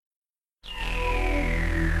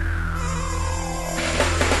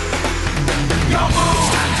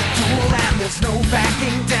no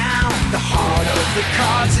backing down. The heart of the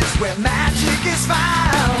cards is where magic is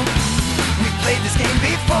found. We've played this game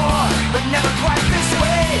before, but never quite this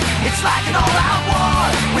way. It's like an all-out war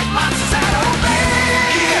with monsters that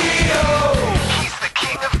obey. Yu-Gi-Oh! He's the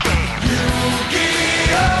king of games.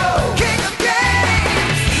 Yu-Gi-Oh! King of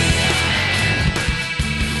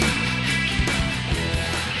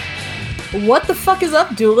games! What the fuck is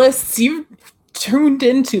up, duelists? You've tuned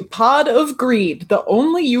into Pod of Greed, the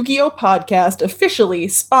only Yu-Gi-Oh podcast officially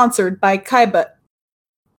sponsored by Kaiba.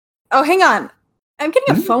 Oh, hang on. I'm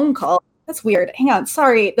getting a phone call. That's weird. Hang on.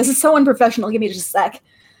 Sorry. This is so unprofessional. Give me just a sec.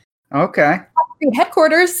 Okay.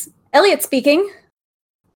 Headquarters. Elliot speaking.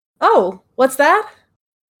 Oh, what's that?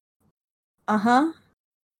 Uh-huh.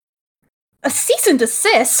 A cease and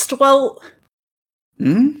desist? Well,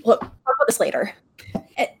 look, I'll put this later.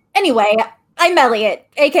 Anyway, I'm Elliot,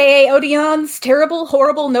 aka Odeon's terrible,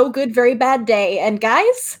 horrible, no good, very bad day. And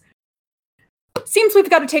guys, seems we've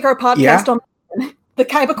got to take our podcast on. The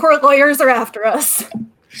Kaiba Court lawyers are after us.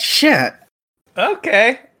 Shit.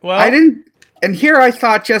 Okay. Well, I didn't. And here I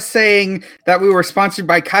thought just saying that we were sponsored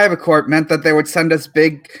by Kaiba Corp meant that they would send us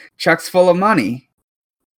big chucks full of money.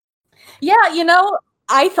 Yeah, you know,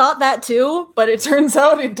 I thought that too, but it turns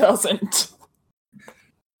out it doesn't.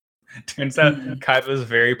 Turns out Kaiba is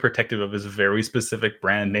very protective of his very specific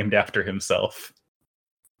brand named after himself.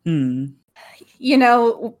 You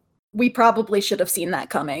know, we probably should have seen that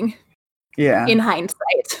coming. Yeah. In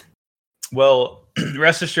hindsight. Well,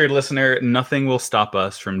 rest assured, listener, nothing will stop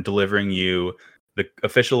us from delivering you the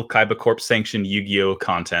official Kaiba Corp sanctioned Yu-Gi-Oh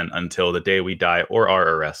content until the day we die or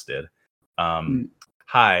are arrested.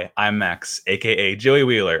 Hi, I'm Max, aka Joey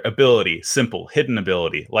Wheeler. Ability, simple, hidden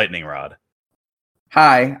ability, lightning rod.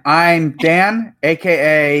 Hi, I'm Dan,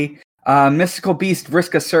 aka Mystical Beast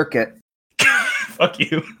Vriska Circuit. Fuck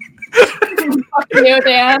you. Fuck you,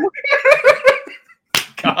 Dan.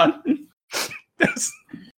 God.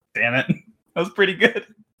 Damn it. That was pretty good.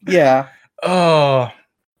 Yeah. Oh.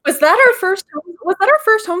 Was that our first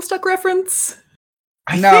Homestuck reference?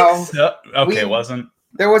 I No. think so. Okay, it wasn't.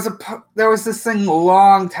 There was this thing a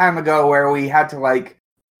long time ago where we had to like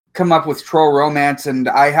come up with troll romance, and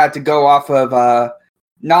I had to go off of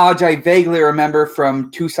knowledge I vaguely remember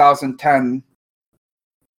from 2010.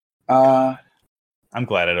 I'm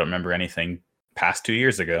glad I don't remember anything past 2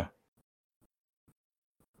 years ago.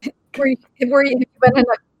 Were you been in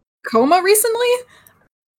a coma recently?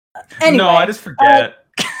 Anyway, No, I just forget.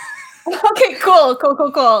 Okay,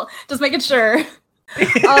 cool. Just making sure.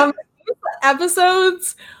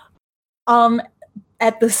 Episodes,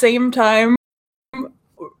 at the same time,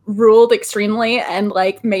 ruled extremely and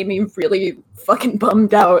like made me really fucking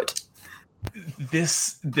bummed out.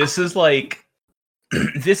 This is like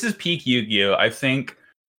this is peak Yu-Gi-Oh! I think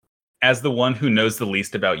as the one who knows the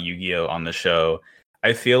least about Yu-Gi-Oh! On the show,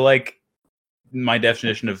 I feel like my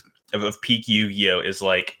definition of peak Yu-Gi-Oh! Is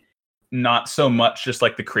like not so much just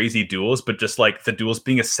like the crazy duels, but just like the duels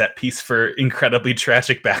being a set piece for incredibly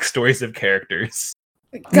tragic backstories of characters.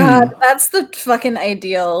 God, that's the fucking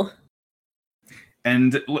ideal.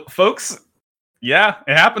 And folks, yeah,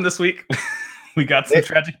 it happened this week. We got some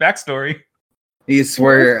tragic backstory. These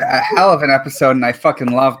were a hell of an episode, and I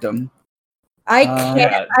fucking loved them.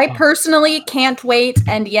 I personally can't wait,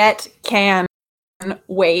 and yet can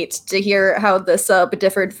wait to hear how the sub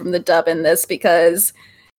differed from the dub in this, because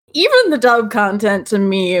even the dub content to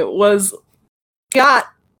me got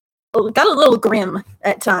a little grim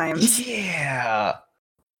at times. Yeah.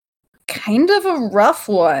 Kind of a rough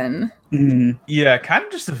one. Yeah, kind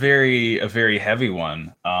of just a very heavy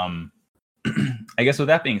one. I guess with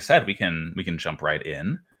that being said, we can jump right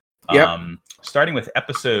in. Yep. Starting with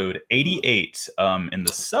episode 88. In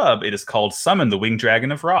the sub, it is called Summon the Winged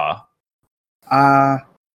Dragon of Ra.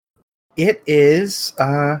 It is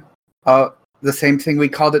the same thing we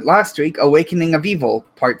called it last week, Awakening of Evil,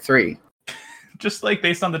 Part 3. Just like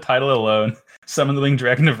based on the title alone, Summon the Winged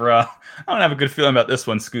Dragon of Ra. I don't have a good feeling about this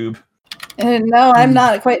one, Scoob. No, I'm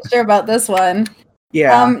not quite sure about this one.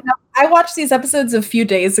 Yeah. I watched these episodes a few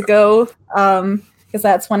days ago, because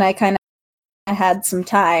that's when I kind of had some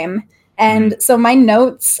time. And so my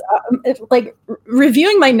notes,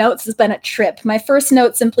 reviewing my notes has been a trip. My first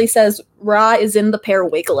note simply says, Ra is in the pair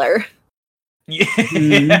Wiggler.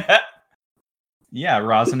 Yeah. Yeah,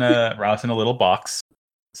 Ra's in a little box.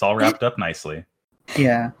 It's all wrapped up nicely.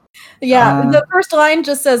 Yeah. Yeah, the first line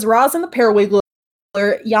just says, Ra's in the pair Wiggler,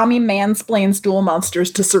 Yami mansplains dual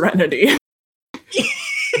monsters to Serenity.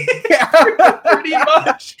 Pretty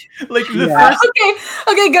much. Like the first...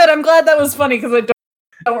 Okay, good. I'm glad that was funny because I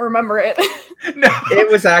don't remember it. No. It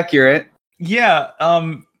was accurate. Yeah,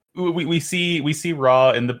 we see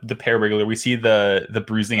Raw in the Pararegulator. We see the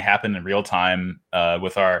bruising happen in real time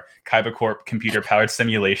with our Kaiba Corp computer powered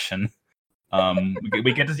simulation.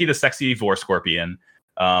 We get to see the sexy Vor Scorpion.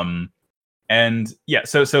 And yeah,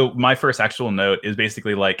 so my first actual note is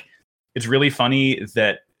basically like, it's really funny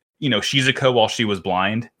that, you know, Shizuko, while she was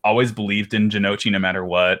blind, always believed in Jinochi no matter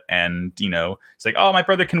what. And, you know, it's like, oh, my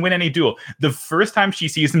brother can win any duel. The first time she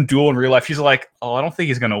sees him duel in real life, she's like, oh, I don't think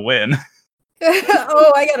he's going to win.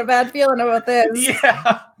 Oh, I got a bad feeling about this.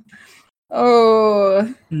 Yeah.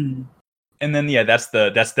 Oh. And then, yeah, that's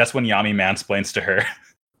when Yami mansplains to her.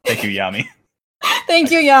 Thank you, Yami.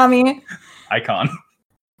 Thank you, Yami. Icon.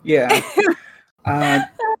 Yeah.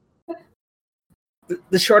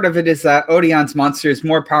 The short of it is that Odion's monster is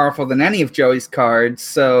more powerful than any of Joey's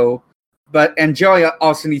cards, and Joey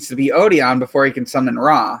also needs to be Odion before he can summon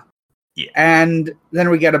Ra. Yeah. And then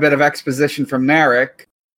we get a bit of exposition from Merrick.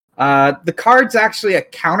 The card's actually a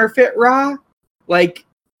counterfeit Ra. Like,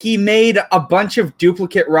 he made a bunch of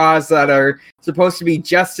duplicate Ras that are supposed to be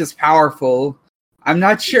just as powerful. I'm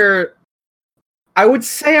not sure... I would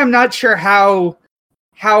say I'm not sure how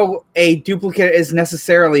a duplicate is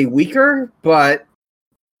necessarily weaker, but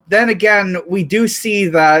then again, we do see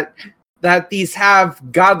that these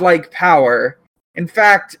have godlike power. In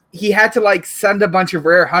fact, he had to like send a bunch of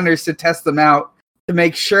rare hunters to test them out to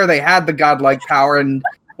make sure they had the godlike power, and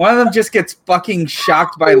one of them just gets fucking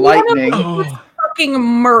shocked by lightning. Fucking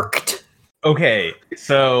murked. Okay,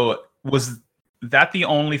 so was that the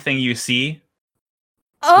only thing you see?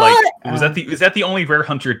 Is that the only rare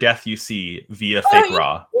hunter death you see via fake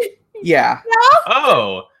Ra? Yeah.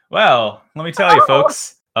 Oh, well, let me tell you,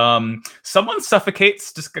 folks. Someone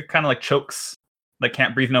suffocates, just kind of like chokes, like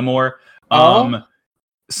can't breathe no more.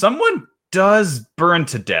 Someone does burn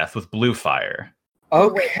to death with blue fire.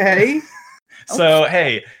 Okay. So,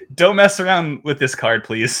 hey, don't mess around with this card,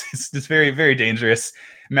 please. It's very, very dangerous.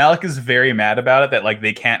 Malik is very mad about it, that like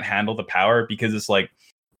they can't handle the power, because it's like,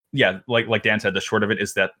 yeah, like Dan said, the short of it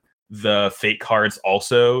is that the fake cards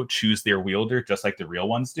also choose their wielder, just like the real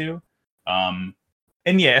ones do. And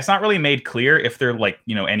yeah, it's not really made clear if they're like,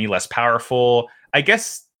 you know, any less powerful. I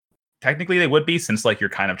guess technically they would be, since like you're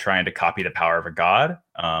kind of trying to copy the power of a god.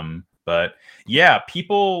 But yeah,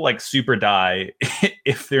 people like super die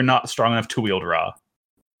if they're not strong enough to wield Ra.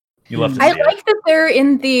 You love to see I like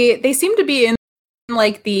that they seem to be in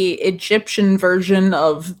like the Egyptian version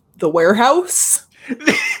of the warehouse.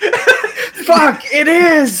 Fuck, it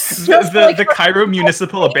is! The Cairo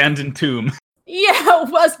Municipal Abandoned Tomb. Yeah,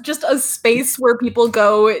 it was just a space where people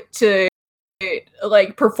go to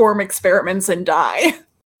like perform experiments and die.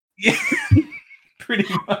 Yeah, pretty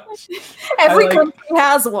much. Every country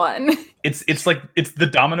has one. It's the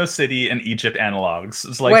Domino City and Egypt analogs.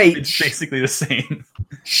 It's like it's basically the same.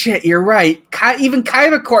 Shit, you're right. Even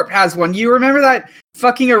Kaiba Corp has one. You remember that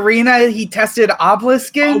fucking arena he tested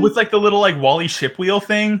Obelisk in? Oh, with like the little like Wally ship wheel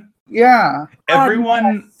thing? Yeah.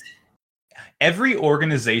 Every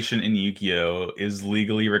organization in Yu-Gi-Oh! Is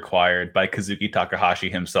legally required by Kazuki Takahashi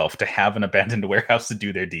himself to have an abandoned warehouse to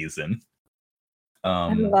do their deeds in.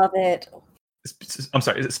 I love it. I'm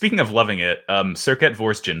sorry, speaking of loving it, Circuit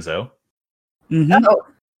Vor's Jinzo. Mm-hmm. Oh.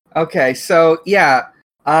 Okay, so yeah.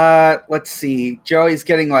 Let's see. Joey's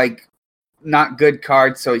getting like not good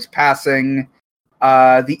cards, so he's passing.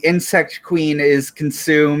 The Insect Queen is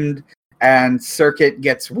consumed, and Circuit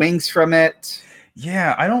gets wings from it.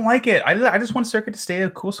 Yeah, I don't like it. I just want Circuit to stay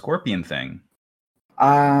a cool Scorpion thing.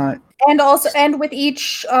 And with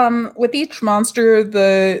each monster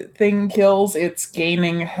the thing kills, it's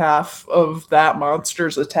gaining half of that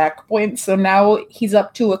monster's attack points. So now he's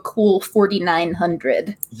up to a cool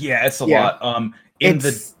 4,900. Yeah, it's a lot.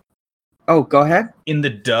 Go ahead. In the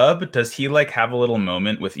dub, does he like have a little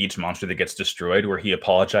moment with each monster that gets destroyed where he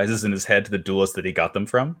apologizes in his head to the duelist that he got them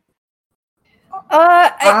from?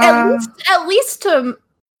 At least to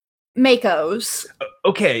Mako's.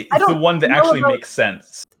 Okay, the one that actually makes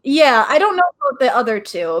sense. Yeah, I don't know about the other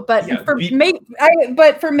two, but Yeah,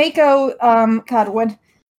 for Mako, God, what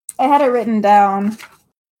I had it written down.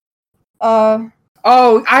 I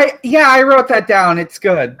wrote that down. It's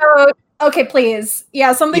good. Okay, please.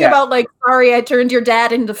 Yeah, something about like, sorry, I turned your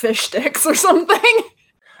dad into fish sticks or something.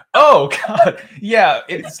 Oh God, yeah.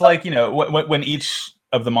 It's like, you know, when each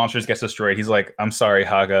of the monsters gets destroyed, he's like, "I'm sorry,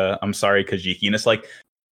 Haga. I'm sorry, Kajiki," and it's like,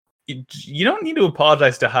 you don't need to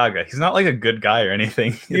apologize to Haga. He's not like a good guy or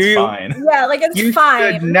anything. It's fine. Yeah, like it's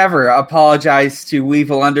fine. You should never apologize to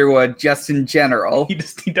Weevil Underwood just in general. He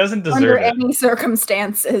doesn't deserve under it. any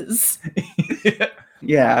circumstances.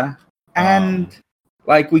 Yeah. And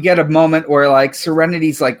like we get a moment where like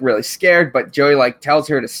Serenity's like really scared, but Joey like tells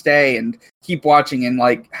her to stay and keep watching, and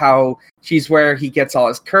like how she's where he gets all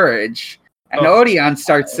his courage. And Odion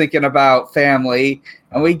starts thinking about family,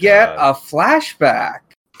 and we get a flashback.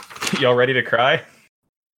 Y'all ready to cry?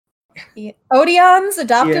 Odion's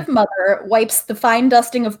adoptive mother wipes the fine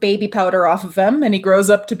dusting of baby powder off of him, and he grows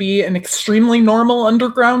up to be an extremely normal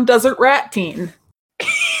underground desert rat teen.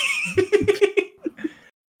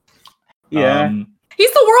 Yeah.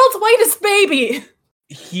 He's the world's whitest baby.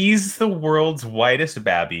 He's the world's whitest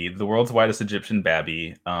babby, the world's whitest Egyptian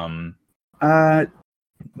babby.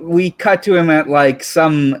 We cut to him at like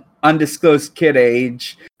some undisclosed kid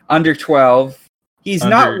age, under 12. He's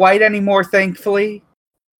not white anymore, thankfully.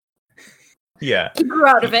 Yeah. He grew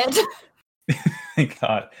out of it. Thank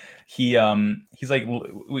God. He's like,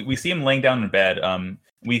 we see him laying down in bed.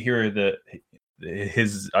 We hear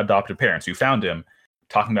his adoptive parents who found him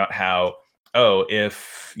talking about how,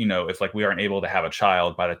 if like we aren't able to have a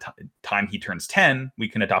child by the time he turns 10, we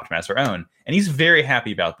can adopt him as our own. And he's very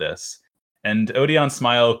happy about this. And Odion's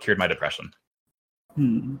smile cured my depression.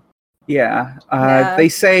 Yeah. They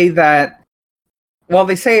say that,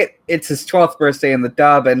 they say it's his 12th birthday in the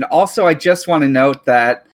dub. And also, I just want to note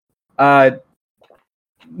that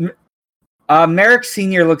Merrick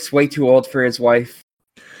Sr. looks way too old for his wife.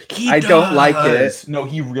 I don't like it. No,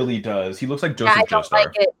 he really does. He looks like Joseph I don't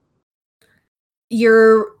like it.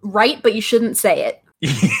 You're right, but you shouldn't say it.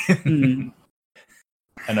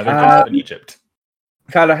 Another Joseph in Egypt.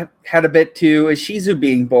 Kind of had a bit to Ishizu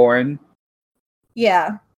being born.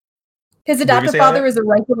 Yeah. His adoptive father is a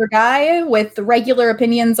regular guy with regular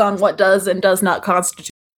opinions on what does and does not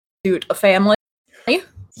constitute a family.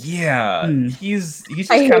 Yeah. He's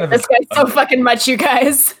just I kind hate of this guy so fucking much, you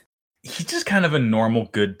guys. He's just kind of a normal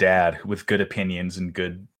good dad with good opinions and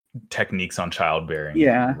good techniques on childbearing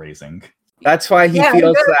and raising. That's why he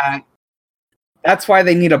feels that. That's why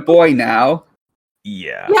they need a boy now.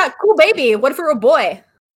 Yeah. Yeah, cool baby. What if you're a boy?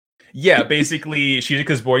 Yeah, basically,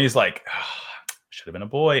 Shizaka's boy, he's like, should have been a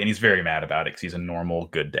boy. And he's very mad about it because he's a normal,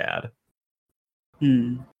 good dad.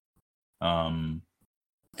 There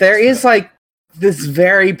is like this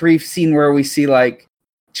very brief scene where we see like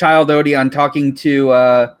child Odion talking to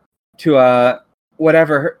the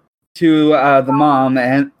mom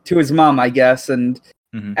and to his mom, I guess. And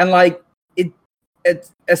like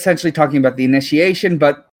it's essentially talking about the initiation,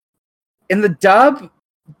 but in the dub,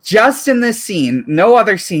 just in this scene, no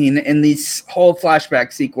other scene in this whole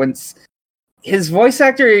flashback sequence, his voice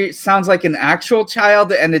actor sounds like an actual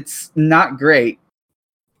child, and it's not great.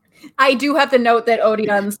 I do have to note that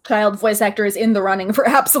Odion's child voice actor is in the running for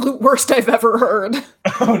absolute worst I've ever heard.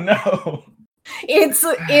 Oh no. It's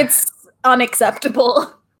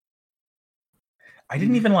unacceptable. I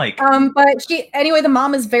didn't even like... But the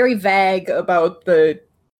mom is very vague about the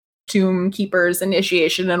Tomb Keeper's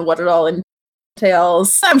initiation and what it all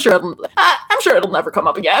entails. I'm sure it'll never come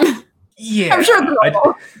up again. Yeah. I'm sure it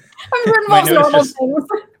involves normal things.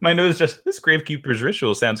 My note is just, this Gravekeeper's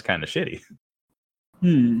ritual sounds kind of shitty.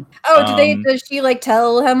 Does she like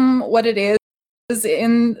tell him what it is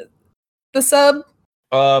in the sub?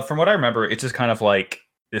 From what I remember, it's just kind of like,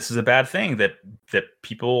 this is a bad thing that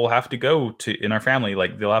people have to go to in our family.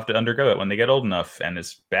 Like, they'll have to undergo it when they get old enough, and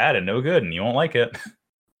it's bad and no good, and you won't like it.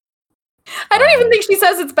 I don't even think she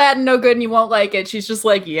says it's bad and no good and you won't like it. She's just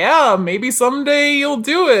like, yeah, maybe someday you'll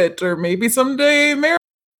do it, or maybe someday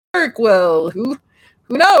Merrick will. Who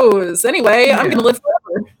knows? Anyway, I'm gonna live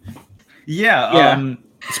forever. Yeah.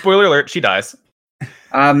 Spoiler alert: she dies.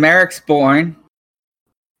 Merrick's born.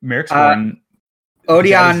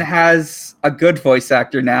 Odion has a good voice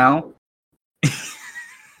actor now.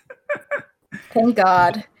 Thank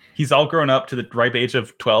God. He's all grown up to the ripe age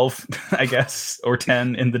of 12, I guess, or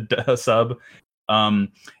 10 in the sub.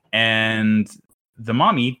 And the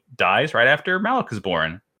mommy dies right after Malik is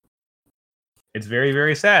born. It's very,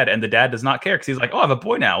 very sad. And the dad does not care because he's like, I have a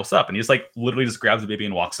boy now. What's up? And he's like, literally just grabs the baby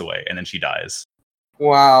and walks away. And then she dies.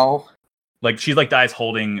 Wow. Like, she like dies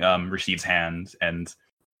holding Rashid's hand. And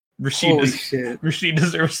Rashid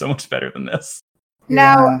deserves so much better than this.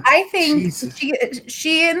 Now, I think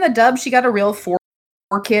she in the dub, she got a real four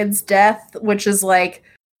kids death, which is like,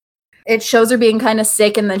 it shows her being kind of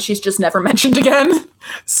sick, and then she's just never mentioned again.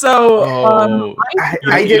 So,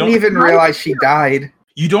 I didn't even realize she died.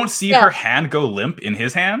 You don't see her hand go limp in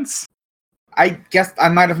his hands? I guess I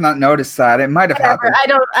might have not noticed that. It might have happened.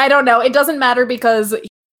 I don't know. It doesn't matter, because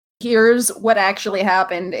here's what actually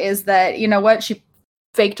happened is that, you know what? She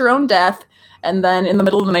faked her own death, and then in the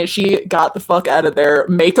middle of the night, she got the fuck out of there.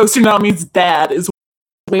 Meiko Tsunami's dad is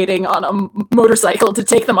waiting on a motorcycle to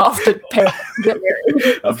take them off to get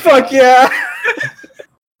married. Fuck yeah!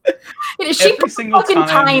 She put fucking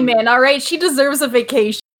time in, alright? She deserves a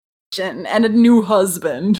vacation and a new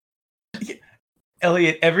husband.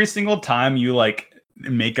 Elliot, every single time you like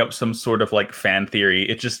make up some sort of like fan theory,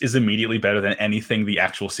 it just is immediately better than anything the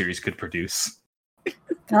actual series could produce.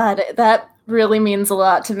 God, that really means a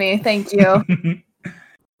lot to me. Thank you.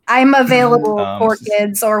 I'm available for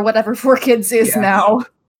kids, or whatever 4Kids is now.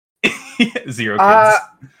 0 kids.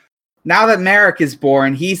 Now that Merrick is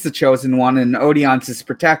born, he's the chosen one, and Odeon's his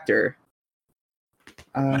protector.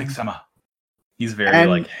 Malak-sama. He's very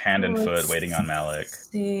like hand and foot waiting on Malik.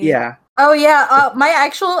 Yeah. Oh yeah. My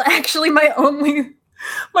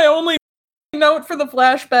only note for the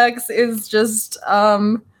flashbacks is just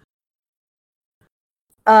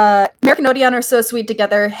Merrick and Odeon are so sweet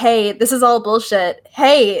together. Hey, this is all bullshit.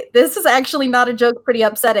 Hey, this is actually not a joke, pretty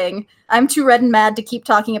upsetting. I'm too red and mad to keep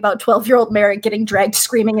talking about 12-year-old Merrick getting dragged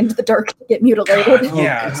screaming into the dark to get mutilated.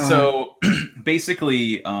 Yeah, so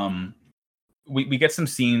basically, we get some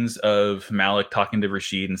scenes of Malik talking to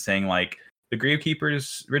Rashid and saying, like, the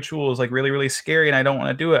Gravekeeper's ritual is, like, really, really scary and I don't want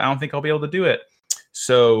to do it. I don't think I'll be able to do it.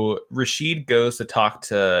 So Rashid goes to talk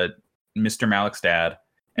to Mr. Malik's dad.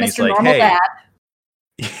 And Mr. Normal Dad.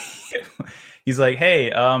 He's like,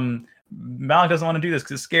 hey, Malik doesn't want to do this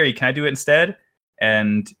because it's scary. Can I do it instead?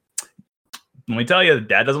 And let me tell you,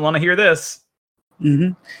 Dad doesn't want to hear this.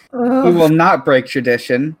 Mm-hmm. We will not break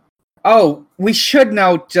tradition. Oh, we should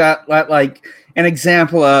note like an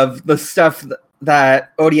example of the stuff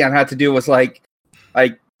that Odeon had to do was like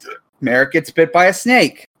Merrick gets bit by a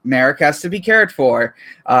snake. Merrick has to be cared for.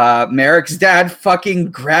 Merrick's dad fucking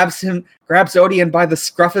grabs Odeon by the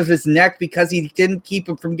scruff of his neck because he didn't keep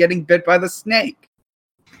him from getting bit by the snake.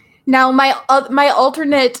 Now, my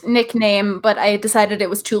alternate nickname, but I decided it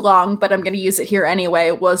was too long, but I'm going to use it here anyway,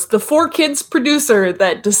 was the 4Kids producer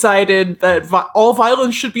that decided that all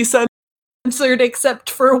violence should be censored except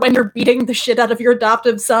for when you're beating the shit out of your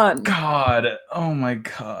adoptive son. God. Oh my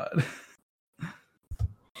God.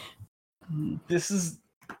 This is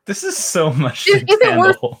so much to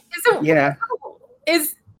handle. Yeah.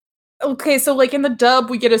 Okay, so like in the dub,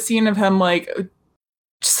 we get a scene of him like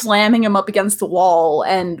slamming him up against the wall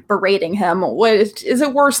and berating him. What is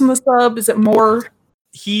it worse in the sub? Is it more?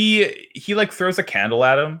 He like throws a candle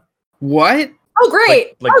at him. What? Oh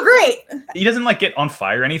great! Oh great! He doesn't like get on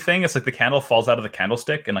fire or anything. It's like the candle falls out of the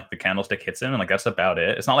candlestick and like the candlestick hits him and like that's about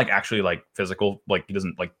it. It's not like actually like physical. Like he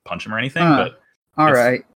doesn't like punch him or anything. But all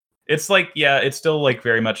right. It's like, yeah, it's still like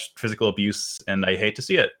very much physical abuse, and I hate to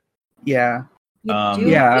see it. Yeah.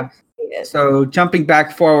 So jumping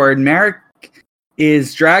back forward, Merrick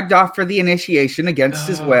is dragged off for the initiation against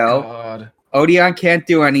his will. God. Odeon can't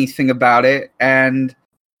do anything about it, and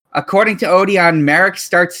according to Odeon, Merrick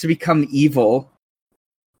starts to become evil.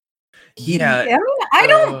 I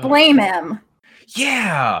don't blame him.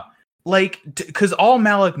 Yeah, like because all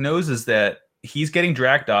Malik knows is that he's getting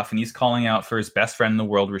dragged off and he's calling out for his best friend in the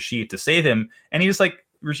world, Rashid, to save him. And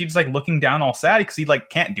Rashid's like looking down all sad because he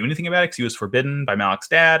like can't do anything about it because he was forbidden by Malik's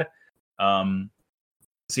dad. So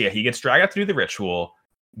yeah, he gets dragged out through the ritual.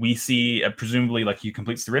 We see presumably like he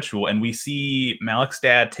completes the ritual and we see Malik's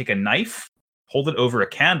dad take a knife, hold it over a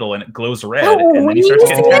candle and it glows red. And then he starts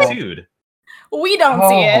getting tattooed. We don't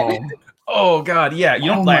see it. Oh God. Yeah. You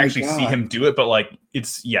don't actually see him do it, but like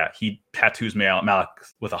he tattoos Malik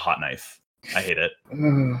with a hot knife. I hate it.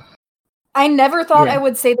 I never thought I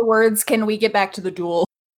would say the words, "Can we get back to the duel?"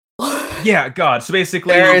 Yeah, God. So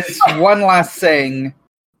basically, there is one last thing,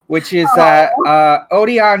 which is that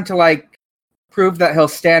Odeon, to like prove that he'll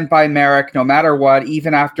stand by Merrick no matter what,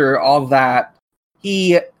 even after all that,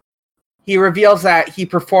 he reveals that he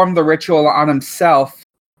performed the ritual on himself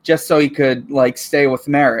just so he could like stay with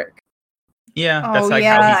Merrick. Yeah, that's how he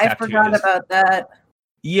tattooed I forgot about that.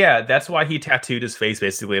 Yeah, that's why he tattooed his face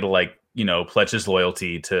basically to like, pledge his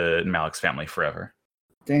loyalty to Malik's family forever.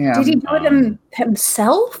 Damn. Did he do it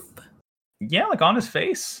himself? Yeah, like on his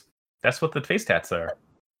face. That's what the face tats are.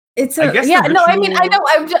 It's I know.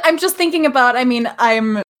 I'm just thinking about.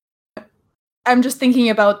 I'm just thinking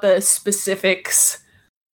about the specifics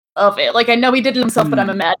of it. Like I know he did it himself, but I'm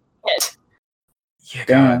imagining it. Yeah,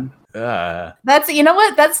 God. That's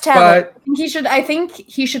what. That's talent. I think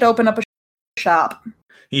he should open up a shop.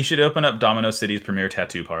 He should open up Domino City's premier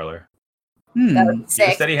tattoo parlor. That would be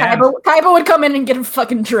sick. Kaiba would come in and get a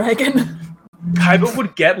fucking dragon. Kaiba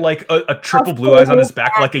would get like a triple blue eyes on his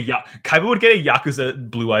back, Kaiba would get a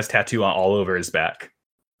Yakuza blue eyes tattoo all over his back.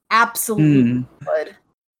 Absolutely would.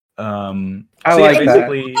 I like that.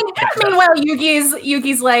 Meanwhile,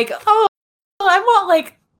 Yugi's like, oh, I want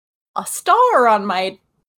like a star on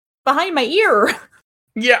behind my ear.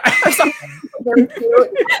 Yeah. Or something. very cute.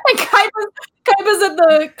 And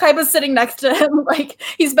Kaiba's sitting next to him, like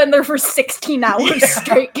he's been there for 16 hours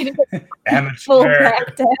straight, getting a full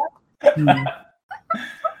back dab.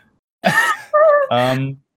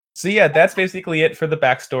 So yeah, that's basically it for the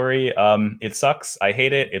backstory. It sucks. I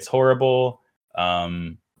hate it. It's horrible.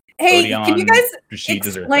 Hey, can you guys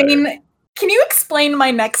explain? Can you explain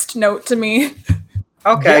my next note to me?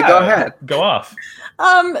 Okay, go ahead. Go off.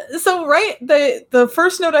 So the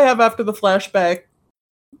first note I have after the flashback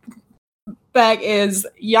is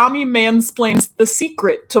Yami mansplains the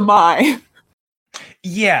secret to Mai.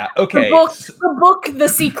 Yeah, okay. The book, The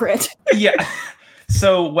Secret. Yeah.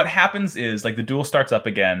 So what happens is like the duel starts up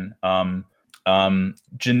again.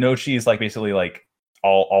 Jinochi is like basically like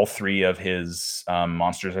all three of his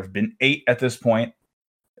monsters have been ate at this point.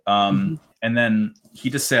 And then he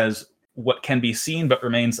just says, "What can be seen but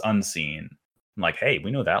remains unseen." I'm like, hey, we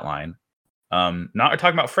know that line. Not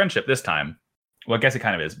talking about friendship this time. Well, I guess it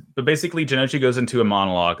kind of is. But basically, Jinochi goes into a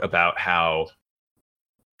monologue about how,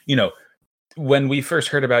 when we first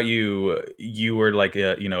heard about you, you were like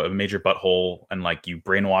a major butthole, and like you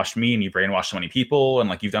brainwashed me and you brainwashed so many people, and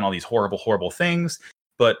like you've done all these horrible, horrible things.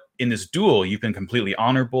 But in this duel, you've been completely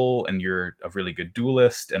honorable, and you're a really good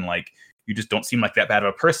duelist, and like you just don't seem like that bad of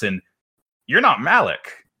a person. You're not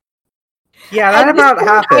Malik. Yeah, that about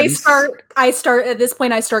happens. I start at this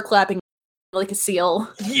point. I start clapping like a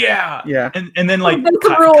seal. Yeah. And then like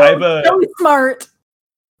Kaiba, so smart.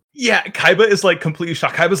 Yeah, Kaiba is like completely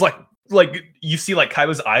shocked. Kaiba's like you see like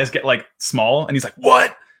Kaiba's eyes get like small, and he's like,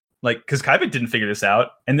 "What?" Like, because Kaiba didn't figure this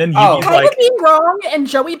out, and then Yugi's Kaiba like being wrong and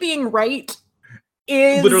Joey being right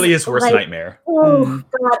is literally his worst nightmare. Oh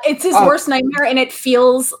god, it's his worst nightmare, and it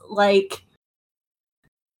feels like,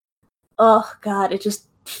 oh god, it just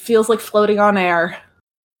feels like floating on air.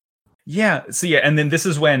 Yeah. So yeah, and then this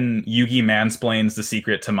is when Yugi mansplains the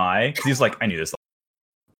secret to Mai, because he's like, "I knew this."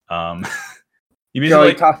 He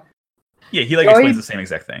basically he explains the same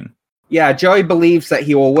exact thing. Yeah, Joey believes that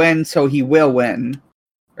he will win, so he will win,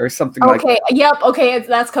 or something like that. Okay, yep, okay,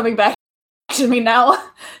 that's coming back to me now.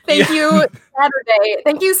 Thank you, Saturday.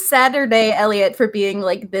 Thank you, Saturday, Elliot, for being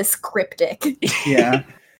like this cryptic. Yeah.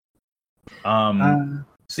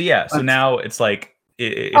 So now it's like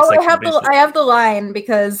I have the line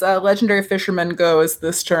because Legendary Fisherman goes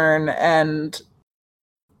this turn, and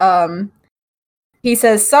he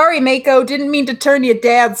says, "Sorry, Mako, didn't mean to turn your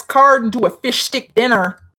dad's card into a fish stick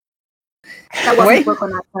dinner." That wasn't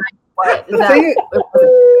Brooklyn that time.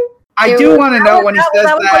 I do want to know when he says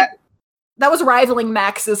that. That was rivaling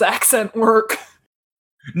Max's accent work.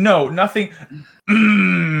 No, nothing.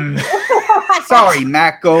 Sorry,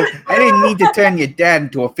 Mako. I didn't mean to turn your dad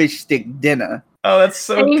into a fish stick dinner. Oh, that's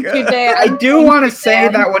so good. You, Dad. I do want to say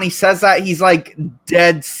that when he says that, he's like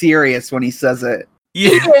dead serious when he says it. Yeah.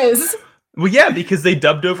 He is. Well, yeah, because they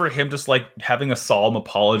dubbed over him just like having a solemn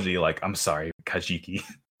apology, like, "I'm sorry, Kajiki."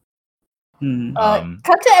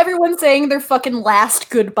 Cut to everyone saying their fucking last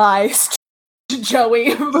goodbyes to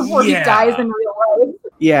Joey before he dies in real life.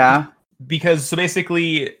 Yeah. Because so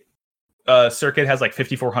basically, Circuit has like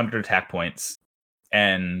 5,400 attack points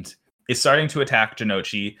and is starting to attack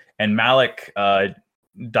Jinochi, and Malik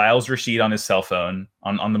dials Rashid on his cell phone,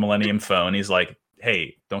 on the Millennium phone. He's like,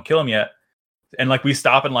 "Hey, don't kill him yet." And like we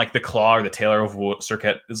stop, and like the claw or the tail of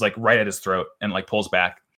Circuit is like right at his throat and like pulls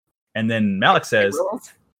back. And then Malik says,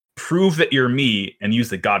 "Prove that you're me and use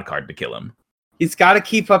the God card to kill him." He's got to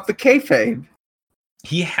keep up the kayfabe.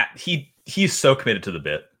 He's so committed to the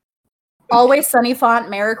bit. Always Sunny Font,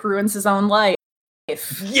 Merrick ruins his own life.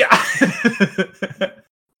 Yeah.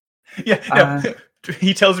 Yeah.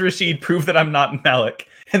 He tells Rashid, "Prove that I'm not Malik."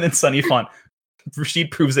 And then Sunny Font,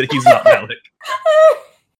 Rashid proves that he's not Malik.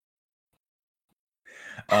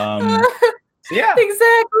 So yeah.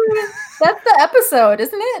 Exactly. That's the episode,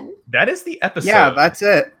 isn't it? That is the episode. Yeah, that's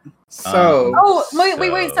it. So.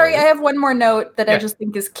 Wait. Sorry, I have one more note that I just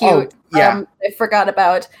think is cute. I forgot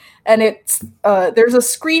about, and it's there's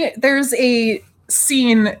a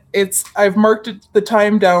scene. I've marked the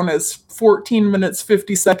time down as 14 minutes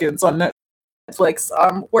 50 seconds on Netflix,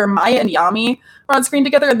 where Maya and Yami are on screen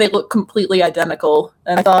together, and they look completely identical.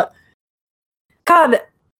 And I thought, God,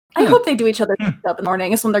 I hope they do each other up in the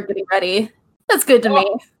mornings when they're getting ready. That's good to me.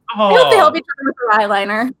 I hope they help each other with their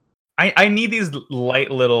eyeliner. I need these light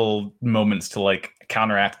little moments to like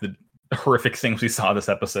counteract the horrific things we saw this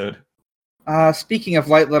episode. Speaking of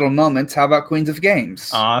light little moments, how about Queens of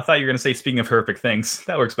Games? I thought you were going to say speaking of horrific things.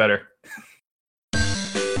 That works better.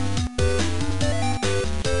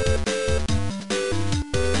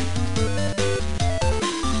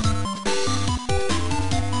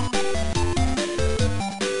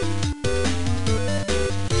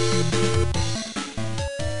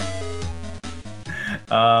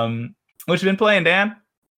 What you been playing, Dan?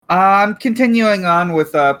 I'm continuing on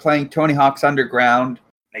with playing Tony Hawk's Underground.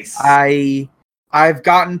 Nice. I've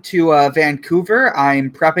gotten to Vancouver. I'm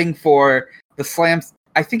prepping for the Slam.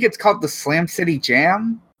 I think it's called the Slam City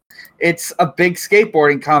Jam. It's a big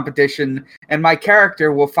skateboarding competition, and my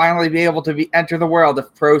character will finally be able to enter the world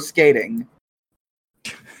of pro skating.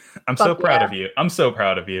 I'm so proud of you. I'm so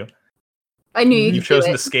proud of you. I knew you've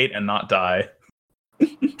chosen to skate and not die.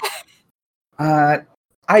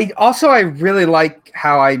 I really like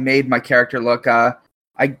how I made my character look. I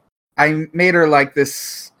made her like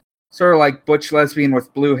this sort of like butch lesbian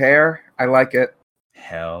with blue hair. I like it.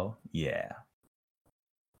 Hell yeah.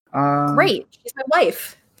 Great. She's my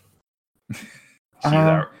wife.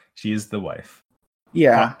 She's the wife.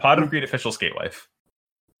 Yeah. Pod of Greed official skate wife.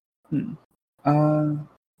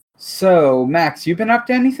 So Max, you been up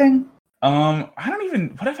to anything? What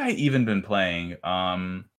have I even been playing?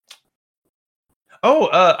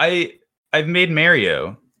 I've made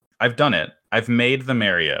Mario. I've done it. I've made the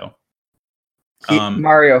Mario.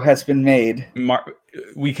 Mario has been made.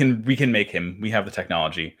 We can make him. We have the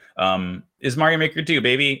technology. Is Mario Maker 2,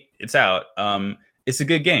 baby? It's out. It's a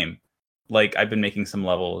good game. Like, I've been making some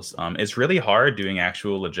levels. It's really hard doing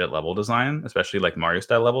actual legit level design, especially like Mario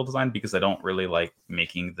style level design, because I don't really like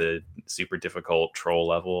making the super difficult troll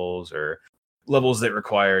levels or levels that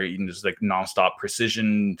require just like nonstop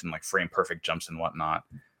precision and like frame perfect jumps and whatnot.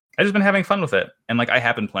 I've just been having fun with it. And like, I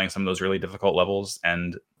have been playing some of those really difficult levels,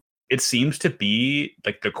 and it seems to be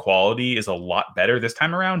like the quality is a lot better this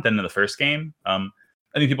time around than in the first game. I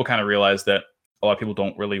think people kind of realize that a lot of people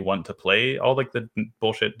don't really want to play all like the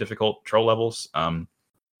bullshit difficult troll levels.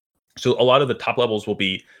 So a lot of the top levels will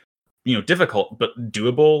be, difficult but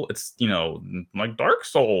doable. It's, like Dark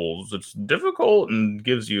Souls. It's difficult and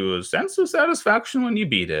gives you a sense of satisfaction when you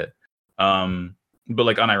beat it. But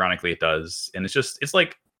like unironically it does. And it's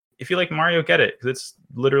like, if you like Mario, get it, because it's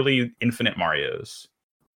literally infinite Marios.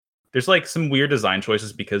 There's like some weird design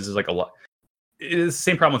choices because there's like a lot. It's the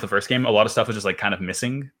same problem with the first game. A lot of stuff is just like kind of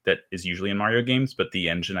missing that is usually in Mario games, but the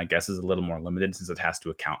engine, I guess, is a little more limited since it has to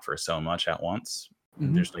account for so much at once.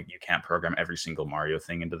 Mm-hmm. There's like, you can't program every single Mario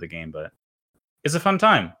thing into the game, but it's a fun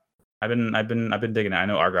time. I've been digging it. I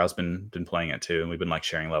know Argyle's been playing it too, and we've been like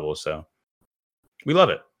sharing levels, so we love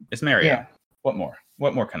it. It's Mario. Yeah. What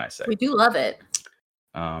more can I say? We do love it.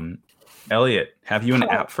 Elliot, have you an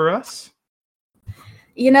app for us?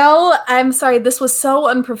 I'm sorry, this was so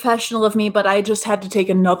unprofessional of me, but I just had to take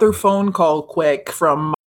another phone call quick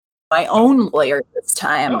from my own lawyer this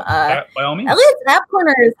time. By all means. Elliot's App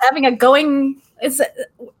Corner is having a going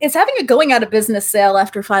out of business sale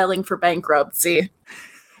after filing for bankruptcy.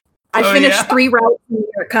 I finished 3 routes in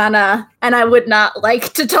Arcana, and I would not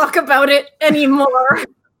like to talk about it anymore.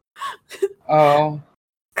 Oh.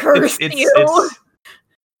 Curse you.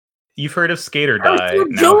 You've heard of Skate or Die.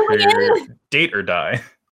 Now hear Date or Die.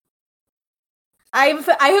 I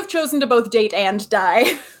have chosen to both date and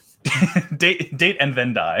die. date and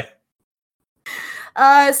then die.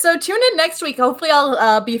 So tune in next week. Hopefully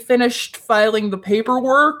I'll be finished filing the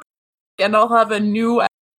paperwork, and I'll have a new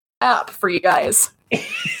app for you guys.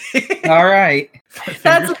 All right.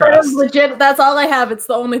 That's kind of legit. That's all I have. It's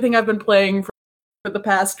the only thing I've been playing for the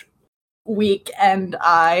past week, and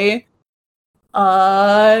I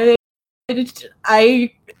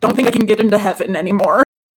don't think I can get into heaven anymore.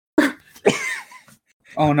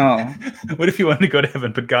 Oh no. What if you wanted to go to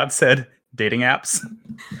heaven, but God said dating apps?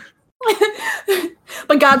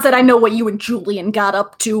 But God said, I know what you and Julian got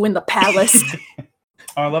up to in the palace.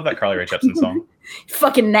 Oh, I love that Carly Rae Jepsen song.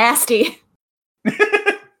 Fucking nasty.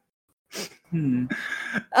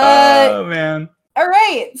 Oh, man. All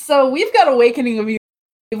right, so we've got Awakening of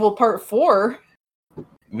Evil Part 4.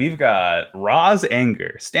 We've got Ra's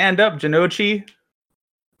Anger. Stand up, Janochi.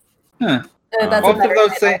 Huh.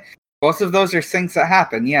 Both of those are things that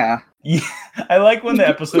happen, yeah. I like when the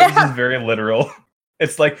episode is very literal.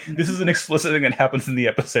 It's like, this is an explicit thing that happens in the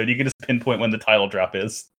episode. You can just pinpoint when the title drop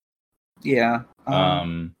is. Yeah.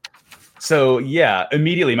 So, yeah,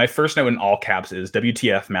 immediately, my first note in all caps is,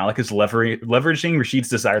 WTF, Malik is leveraging Rashid's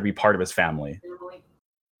desire to be part of his family.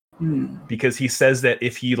 Because he says that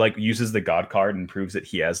if he uses the God card and proves that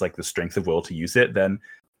he has the strength of will to use it, then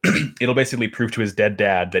it'll basically prove to his dead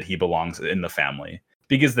dad that he belongs in the family.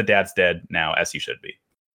 Because the dad's dead now, as he should be.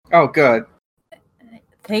 Oh, good.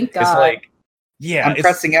 Thank God. It's I'm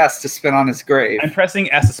pressing S to spit on his grave. I'm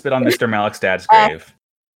pressing S to spit on Mr. Malik's dad's grave.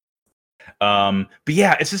 But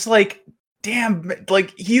yeah, it's just damn,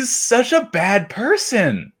 he's such a bad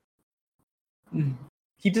person.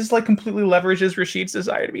 He just completely leverages Rashid's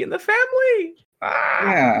desire to be in the family.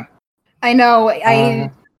 Yeah. I know.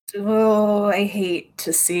 Oh, I hate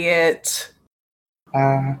to see it.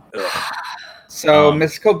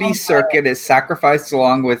 Mystical Beast Circuit is sacrificed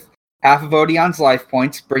along with half of Odion's life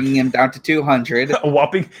points, bringing him down to 200. A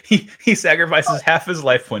whopping, he sacrifices half his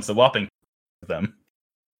life points, a whopping of them.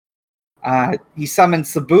 He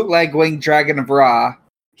summons the bootleg winged dragon of Ra,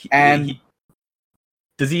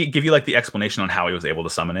 does he give you like the explanation on how he was able to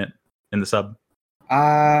summon it in the sub?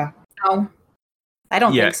 No, I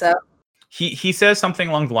don't think so. He says something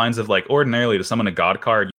along the lines of like, ordinarily to summon a god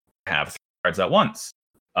card, you have 3 cards at once.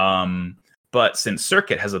 But since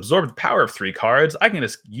Circuit has absorbed the power of 3 cards, I can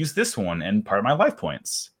just use this one and part of my life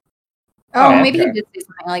points. Maybe he did say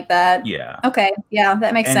something like that. Yeah. Okay, yeah,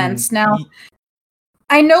 that makes sense. Now,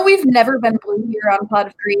 I know we've never been blue here on Pod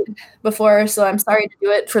of Greed before, so I'm sorry to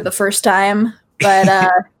do it for the first time. But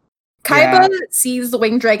Kaiba sees the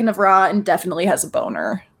Winged Dragon of Ra and definitely has a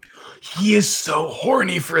boner. He is so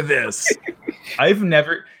horny for this.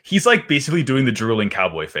 He's like basically doing the drooling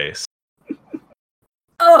cowboy face.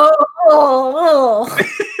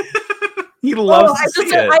 He loves to see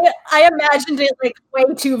it. I imagined it like way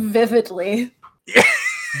too vividly.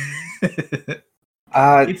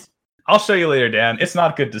 I'll show you later, Dan. It's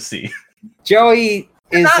not good to see. Joey's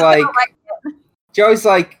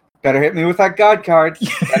like, better hit me with that god card.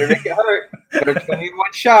 Better make it hurt. Better kill me in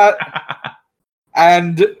one shot.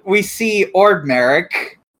 And we see Orb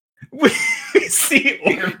Merrick. We see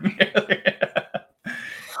Orb Merrick.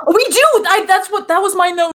 We do. That was my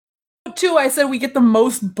note too. I said we get the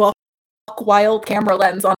most buck wild camera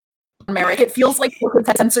lens on Merrick. It feels like they could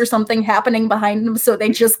censor something happening behind him, so they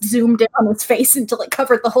just zoomed in on his face until it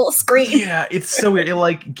covered the whole screen. Yeah, it's so weird. It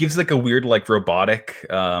like gives like a weird like robotic,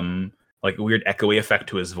 like a weird echoey effect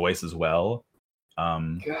to his voice as well.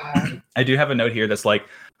 God. I do have a note here that's like,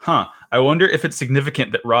 I wonder if it's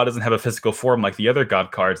significant that Ra doesn't have a physical form like the other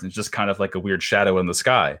god cards and it's just kind of like a weird shadow in the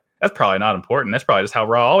sky. That's probably not important. That's probably just how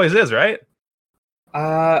Ra always is, right?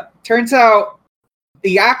 Turns out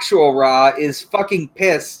the actual Ra is fucking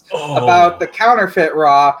pissed about the counterfeit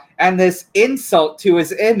Ra and this insult to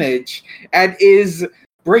his image, and is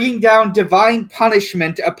bringing down divine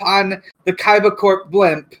punishment upon the Kaiba Corp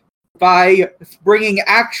blimp by bringing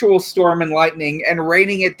actual storm and lightning and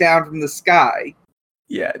raining it down from the sky.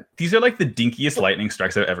 Yeah, these are like the dinkiest lightning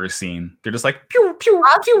strikes I've ever seen. They're just like pew pew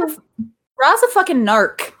pew. Ra's a fucking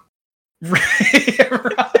narc.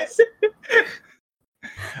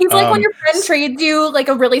 He's like when your friend trades you like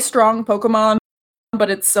a really strong Pokemon, but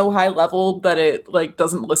it's so high level that it like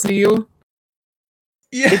doesn't listen to you.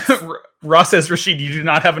 Yeah, Ross says, Rashid, you do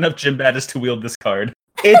not have enough gym badges to wield this card.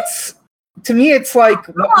 To me, it's like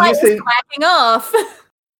clacking off.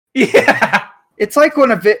 Yeah, it's like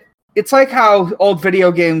it's like how certain old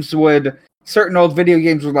video games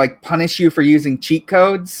would like punish you for using cheat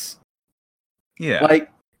codes. Yeah, like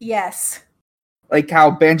yes. Like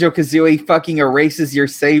how Banjo-Kazooie fucking erases your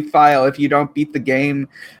save file if you don't beat the game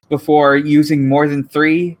before using more than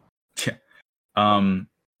 3. Yeah.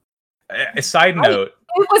 A side note.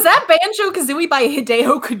 Was that Banjo-Kazooie by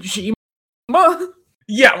Hideo Kojima?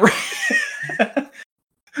 Yeah, right.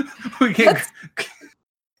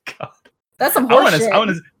 God. That's some horseshit. I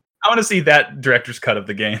want to see that director's cut of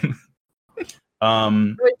the game.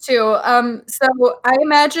 Too. So I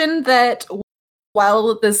imagine that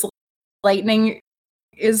while this lightning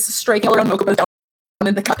is striking around Mokuba down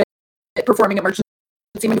in the cockpit, performing emergency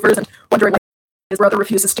maneuvers and wondering why his brother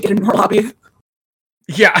refuses to get in her lobby.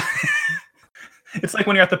 Yeah. It's like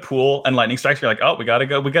when you're at the pool and lightning strikes, you're like, oh, we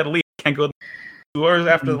gotta leave. Can't go 2 hours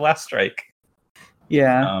after the last strike.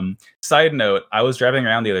 Yeah. Side note, I was driving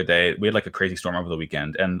around the other day. We had like a crazy storm over the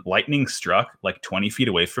weekend, and lightning struck like 20 feet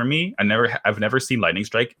away from me. I've never seen lightning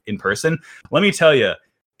strike in person. Let me tell you,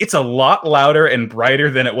 it's a lot louder and brighter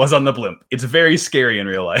than it was on the blimp. It's very scary in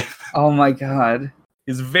real life. Oh my god.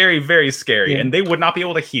 It's very, very scary, and they would not be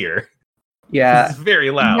able to hear. Yeah. It's very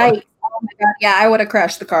loud. Nice. Oh my god, yeah, I would have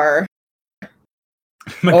crashed the car.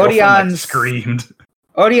 My girlfriend screamed.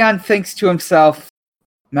 Odion thinks to himself,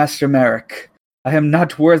 Master Merrick, I am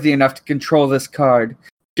not worthy enough to control this card,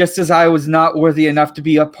 just as I was not worthy enough to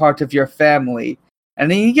be a part of your family. And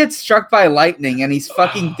then he gets struck by lightning, and he's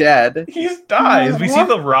fucking dead. He dies. We see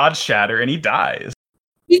the rod shatter, and he dies.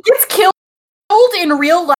 He gets killed in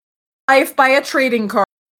real life by a trading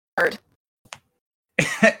card.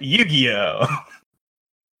 Yu-Gi-Oh!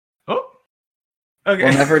 Oh. Okay.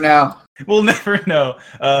 We'll never know. We'll never know.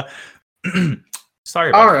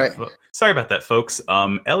 Sorry about that, folks.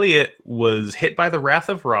 Elliot was hit by the Wrath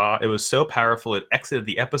of Ra. It was so powerful it exited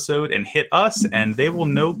the episode and hit us, and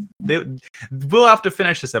we'll have to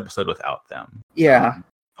finish this episode without them. Yeah.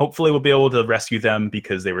 Hopefully we'll be able to rescue them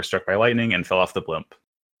because they were struck by lightning and fell off the blimp.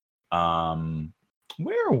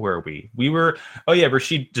 Where were we? Oh yeah,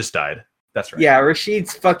 Rashid just died. That's right. Yeah,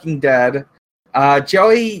 Rashid's fucking dead.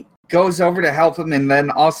 Joey goes over to help him and then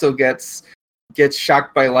also gets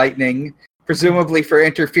shocked by lightning, presumably for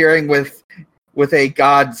interfering with a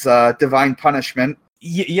god's divine punishment.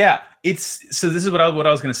 Yeah, this is what I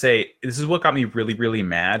was going to say. This is what got me really, really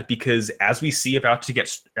mad, because as we see Rashid about to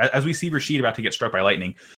get struck by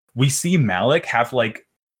lightning, we see Malik have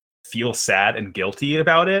feel sad and guilty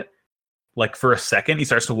about it. Like for a second, he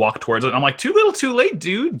starts to walk towards it. And I'm like, too little, too late,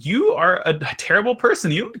 dude. You are a terrible person.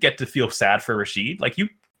 You don't get to feel sad for Rashid. Like, you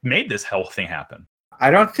made this whole thing happen. I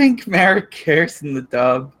don't think Merrick cares in the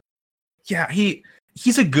dub. Yeah,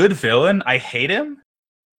 he's a good villain. I hate him.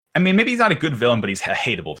 I mean, maybe he's not a good villain, but he's a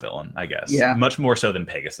hateable villain, I guess. Yeah. Much more so than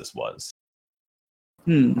Pegasus was.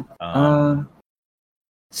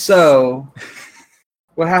 So,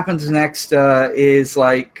 what happens next is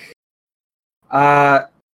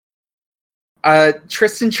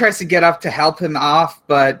Tristan tries to get up to help him off,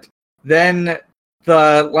 but then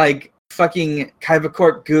the fucking Kaiba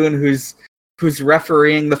Court goon who's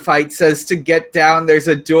refereeing the fight says to get down, there's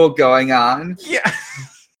a duel going on. Yeah.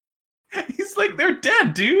 He's like, they're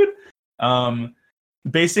dead, dude.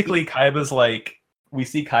 Basically, Kaiba's we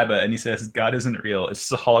see Kaiba and he says, God isn't real. It's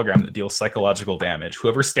just a hologram that deals psychological damage.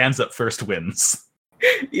 Whoever stands up first wins.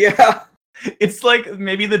 Yeah. It's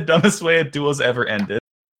maybe the dumbest way a duel's ever ended.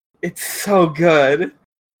 It's so good.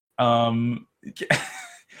 So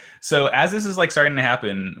as this is starting to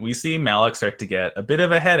happen, we see Malik start to get a bit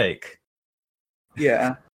of a headache.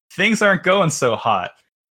 Yeah. Things aren't going so hot.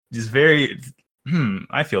 Just very...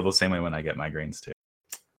 I feel the same way when I get migraines too.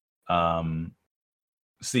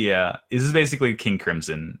 So yeah, this is basically King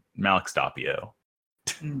Crimson, Malik's Doppio.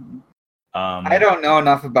 I don't know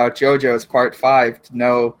enough about JoJo's Part 5 to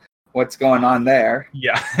know what's going on there.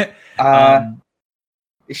 Yeah.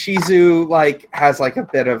 Shizu has a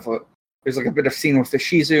bit of there's a bit of scene with the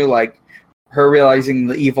Shizu, her realizing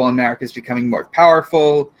the evil in Merrick is becoming more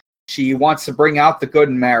powerful. She wants to bring out the good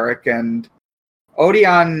in Merrick, and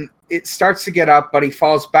Odeon, it starts to get up, but he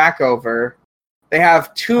falls back over. They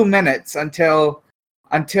have 2 minutes until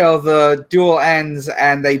the duel ends,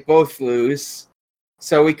 and they both lose.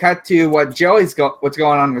 So we cut to what's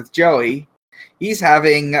going on with Joey. He's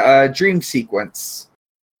having a dream sequence.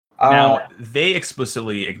 Now, they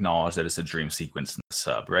explicitly acknowledge that it's a dream sequence in the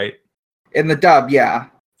sub, right? In the dub, yeah.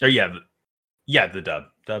 Or the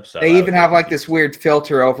dub sub. They even have this weird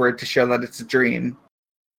filter over it to show that it's a dream.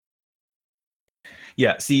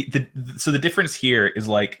 Yeah, see, so the difference here is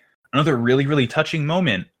another really, really touching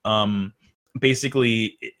moment.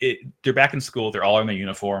 Basically, they're back in school. They're all in their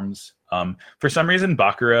uniforms. For some reason,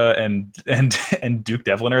 Bakura and Duke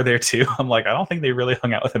Devlin are there too. I'm like, I don't think they really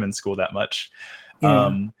hung out with him in school that much.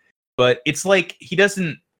 Yeah. But it's he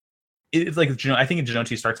doesn't. It's I think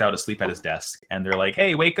Genochi starts out asleep at his desk, and they're like,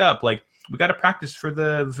 "Hey, wake up! We got to practice for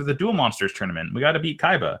the Duel Monsters tournament. We got to beat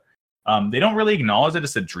Kaiba." They don't really acknowledge that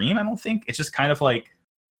it's a dream. I don't think it's just kind of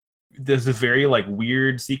there's a very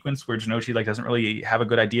weird sequence where Genochi doesn't really have a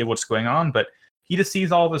good idea of what's going on, but he just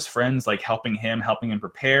sees all of his friends helping him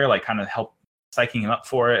prepare, kind of help psyching him up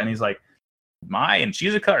for it, and he's like, Mai and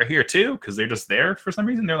Shizuka are here too, because they're just there for some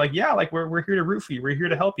reason. They're like, yeah, we're here to root for you, we're here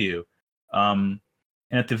to help you. And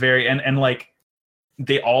at the very end, and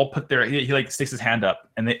they all put their he sticks his hand up,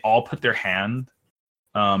 and they all put their hand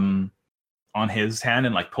on his hand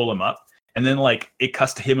and pull him up, and then it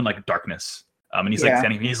cuts to him in darkness. And he's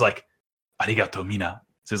standing, and he's like, "Arigato, mina."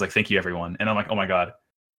 So he's like, "Thank you, everyone." And I'm like, "Oh my god!"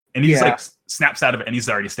 And he just snaps out of it, and he's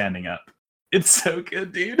already standing up. It's so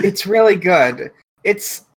good, dude. It's really good.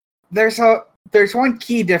 There's one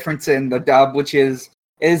key difference in the dub, which is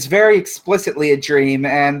very explicitly a dream,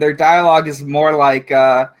 and their dialogue is more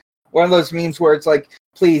one of those memes where it's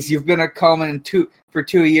 "Please, you've been a coma for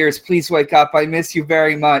 2 years. Please wake up. I miss you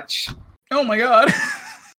very much." Oh my god.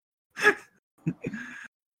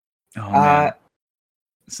 Oh man.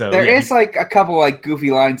 So there is a couple goofy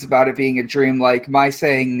lines about it being a dream, Mai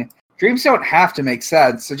saying, "Dreams don't have to make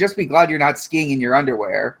sense, so just be glad you're not skiing in your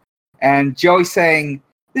underwear." And Joey saying,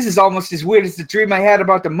 "This is almost as weird as the dream I had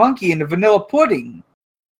about the monkey and the vanilla pudding."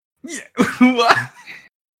 Yeah.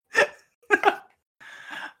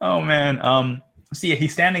 Oh man. So yeah,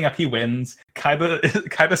 he's standing up, he wins.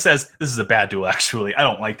 Kaiba says, "This is a bad duel, actually. I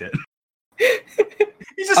don't like it."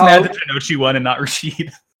 He's just mad that Genochi won and not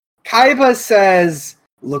Rashid. Kaiba says,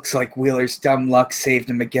 "Looks like Wheeler's dumb luck saved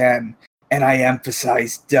him again. And I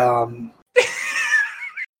emphasize dumb."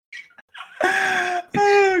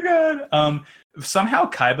 Oh god. Somehow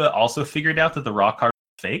Kaiba also figured out that the rock card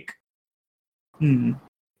was fake.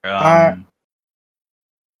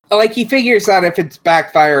 like he figures that if it's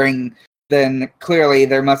backfiring, then clearly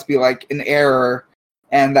there must be like an error,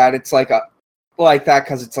 and that it's like that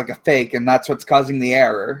because it's like a fake, and that's what's causing the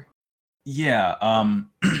error. Yeah.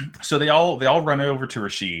 So they all run over to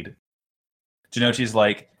Rashid. Jinochi's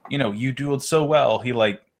like, you dueled so well. He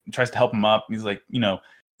like tries to help him up. He's like,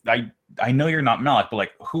 I know you're not Malik, but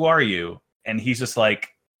like, who are you? And he's just like,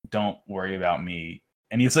 don't worry about me.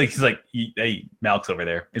 And he's like, hey, Malik's over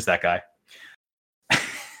there. It's that guy.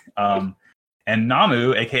 And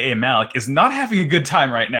Namu, aka Malik, is not having a good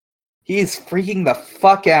time right now. He's freaking the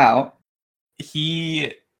fuck out.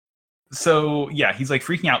 He's like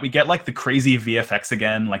freaking out. We get like the crazy VFX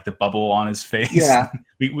again, like the bubble on his face. Yeah.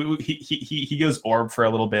 He goes orb for a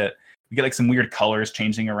little bit. We get like some weird colors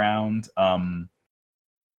changing around.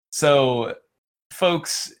 So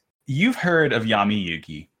folks, you've heard of Yami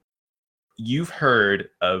Yugi. You've heard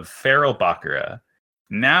of Feral Bakura.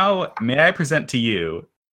 Now, may I present to you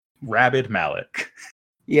Rabid Malik?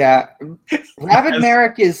 Yeah. Rabid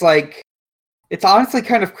Malik is like, it's honestly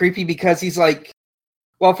kind of creepy because he's like,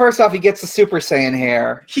 well, first off, he gets the Super Saiyan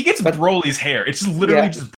hair. He gets Broly's hair. It's just literally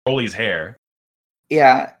just Broly's hair.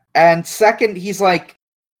 Yeah. And second, he's like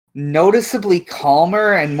noticeably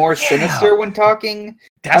calmer and more sinister when talking.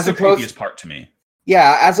 That's the creepiest part to me.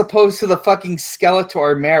 Yeah, as opposed to the fucking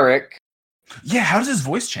Skeletor Merrick. Yeah, how does his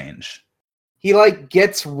voice change? He like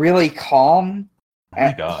gets really calm. Oh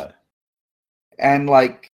my god. And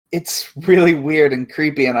like it's really weird and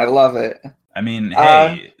creepy, and I love it. I mean,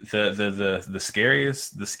 hey, the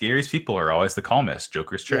scariest people are always the calmest.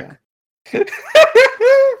 Joker's trick. Yeah.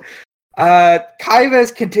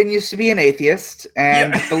 Kaiba continues to be an atheist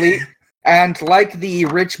and and like the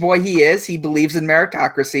rich boy he is, he believes in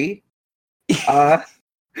meritocracy.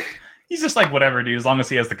 He's just like, whatever, dude, as long as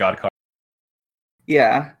he has the god card.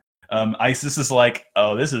 Yeah. Isis is like,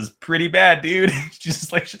 oh, this is pretty bad, dude. She's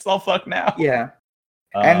just like, shit's all fucked now. Yeah.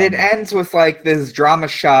 And it ends with like this drama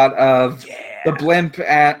shot of the blimp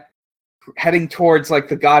heading towards like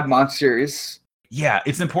the god monsters. Yeah,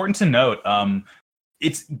 it's important to note.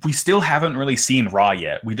 We still haven't really seen Ra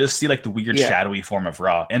yet. We just see like the weird shadowy form of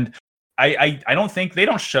Ra, and I don't think they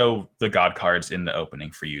don't show the god cards in the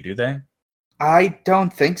opening for you, do they? I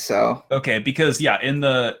don't think so. Okay, because in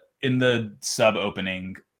the sub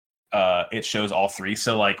opening, it shows all three,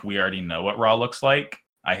 so like we already know what Ra looks like.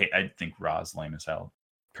 I think Ra's lame as hell.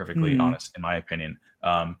 Perfectly honest, in my opinion.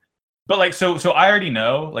 But like, so I already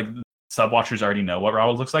know, like, sub watchers already know what Ra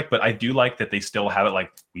looks like, but I do like that they still have it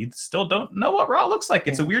like, we still don't know what Ra looks like.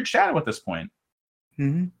 It's a weird shadow at this point.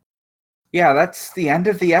 Mm-hmm. Yeah, that's the end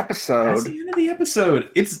of the episode. That's the end of the episode.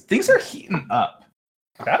 Things are heating up.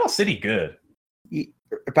 Battle City good.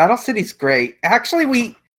 Battle City's great.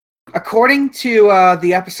 Actually, according to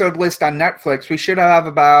the episode list on Netflix, we should have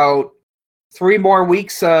about 3 more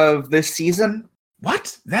weeks of this season.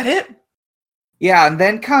 What? That it? Yeah, and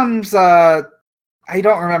then comes I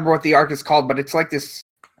don't remember what the arc is called, but it's like this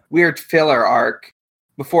weird filler arc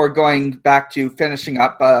before going back to finishing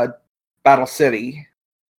up Battle City.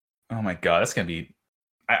 Oh my god, that's gonna be.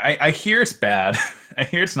 I hear it's bad. I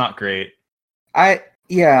hear it's not great. I'm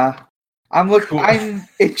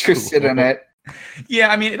interested in it. Yeah,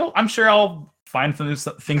 I mean, I'm sure I'll find things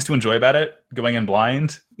to enjoy about it going in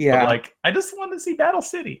blind. Yeah, but like, I just want to see Battle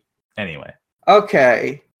City anyway.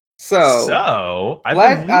 Okay, so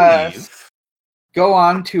let us go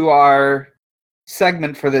on to our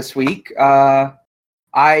segment for this week. I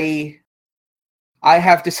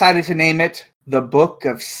have decided to name it The Book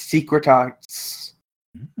of Secret Arts.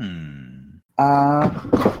 I'm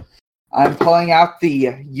pulling out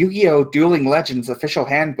the Yu-Gi-Oh! Dueling Legends official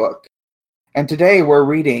handbook. And today we're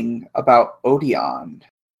reading about Odion.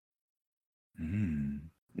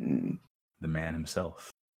 The man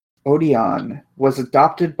himself. Odion was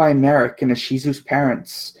adopted by Merrick and Ishizu's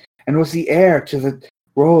parents, and was the heir to the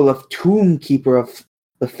role of Tomb Keeper of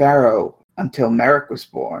the Pharaoh until Merrick was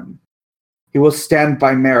born. He will stand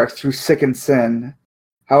by Merrick through sick and sin.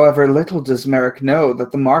 However, little does Merrick know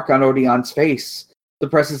that the mark on Odion's face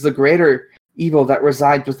suppresses the greater evil that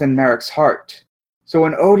resides within Merrick's heart. So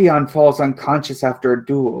when Odion falls unconscious after a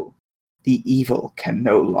duel, the evil can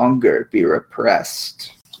no longer be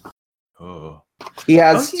repressed. Oh. He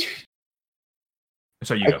has...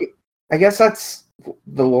 So you go. I guess that's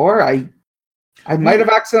the lore. I might have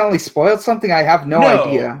accidentally spoiled something. I have no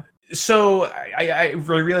idea. So I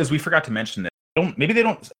really realized we forgot to mention that. Maybe they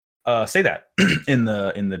don't say that in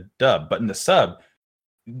the dub, but in the sub,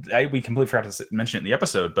 we completely forgot to mention it in the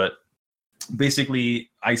episode. But basically,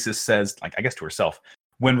 Isis says, like, I guess to herself,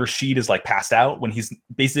 when Rashid is like passed out, when he's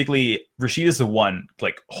basically Rashid is the one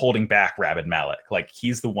like holding back Rabid Malik. Like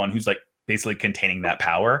he's the one who's like basically containing that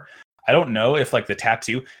power. I don't know if like the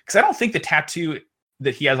tattoo, because I don't think the tattoo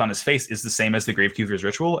that he has on his face is the same as the Gravekeeper's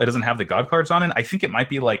ritual. It doesn't have the god cards on it. I think it might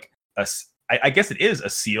be like I guess it is a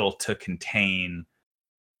seal to contain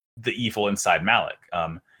the evil inside Malik.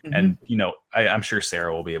 And you know, I'm sure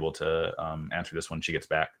Sarah will be able to answer this when she gets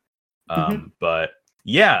back. But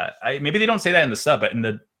yeah, maybe they don't say that in the sub, but in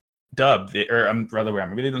the dub, maybe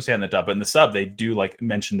they don't say it in the dub, but in the sub they do like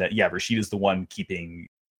mention that Rashid is the one keeping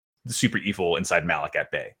the super evil inside Malik at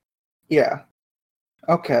bay. Yeah.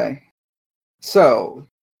 Okay. So,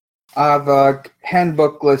 the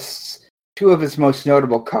handbook lists two of his most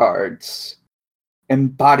notable cards.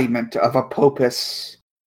 Embodiment of Apopus.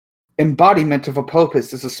 Embodiment of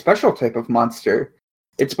Apopus is a special type of monster.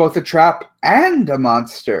 It's both a trap and a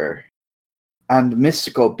monster. And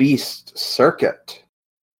Mystical Beast Circuit.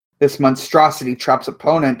 This monstrosity traps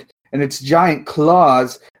opponent in its giant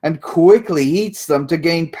claws and quickly eats them to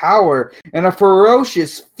gain power in a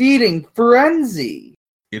ferocious feeding frenzy.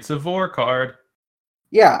 It's a Vor card.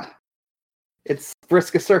 Yeah. It's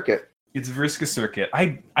Vriska Circuit. It's Vriska Circuit.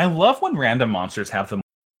 I love when random monsters have the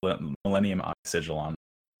Millennium Eye sigil on.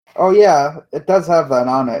 Oh yeah, it does have that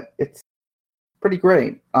on it. It's pretty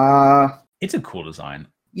great. It's a cool design.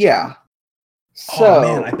 Yeah. So, oh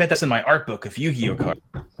man, I bet that's in my art book of Yu-Gi-Oh cards.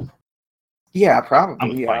 Yeah,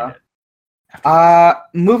 probably. Yeah.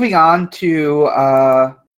 Moving on to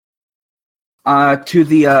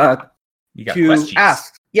the you got questions.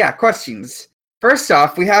 ask. Yeah, questions. First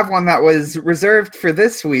off, we have one that was reserved for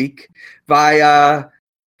this week by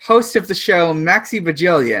host of the show, Maxi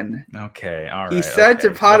Bajillion. Okay, all right. He said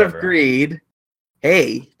to Pot of Greed,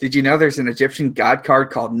 "Hey, did you know there's an Egyptian god card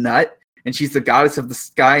called Nut? And she's the goddess of the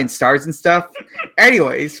sky and stars and stuff?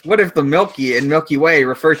 Anyways, what if the Milky and Milky Way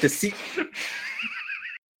refer to sea..."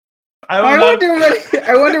 I wonder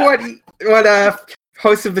what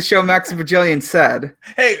host of the show, Maxi Bajillion, said.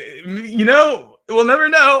 Hey, you know, we'll never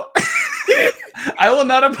know. I will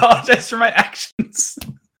not apologize for my actions.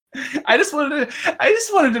 I just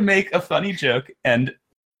wanted to make a funny joke, and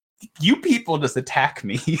you people just attack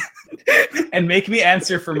me and make me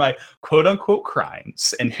answer for my quote-unquote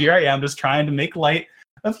crimes. And here I am just trying to make light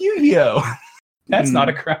of Yu-Gi-Oh! That's not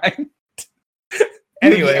a crime.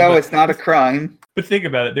 Anyway, Yu-Gi-Oh! It's not a crime. But think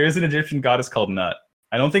about it. There is an Egyptian goddess called Nut.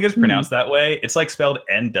 I don't think it's pronounced that way. It's like spelled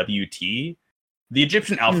N-W-T. The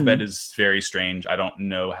Egyptian alphabet is very strange. I don't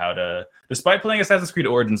know how to... Despite playing Assassin's Creed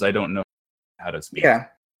Origins, I don't know how to speak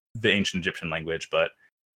the ancient Egyptian language. But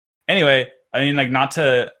anyway, I mean, like, not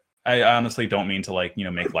to... I honestly don't mean to, like, you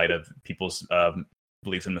know, make light of people's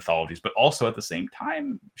beliefs in mythologies, but also at the same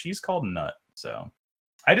time, she's called Nut. So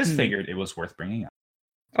I just figured it was worth bringing up.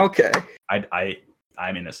 Okay.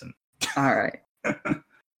 I'm innocent. All right.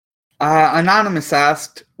 Anonymous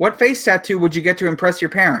asked, what face tattoo would you get to impress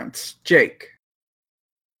your parents? Jake.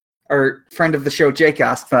 Or friend of the show, Jake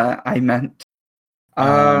asked that, I meant.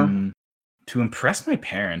 To impress my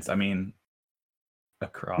parents, I mean, a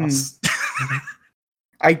cross.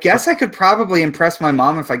 I guess I could probably impress my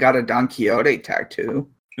mom if I got a Don Quixote tattoo.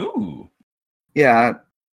 Ooh. Yeah.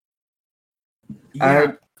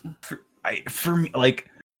 For me, like,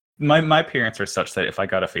 my parents are such that if I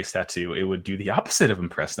got a face tattoo, it would do the opposite of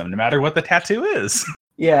impress them, no matter what the tattoo is.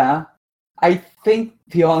 Yeah. I think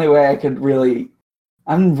the only way I could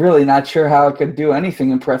I'm really not sure how I could do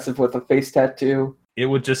anything impressive with a face tattoo. It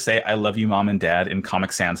would just say, "I love you, Mom and Dad," in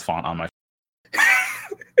Comic Sans font on my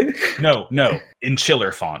No, in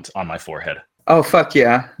Chiller font on my forehead. Oh, fuck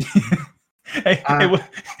yeah. Hey,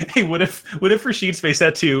 what if Rashid's face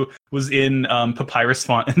tattoo was in papyrus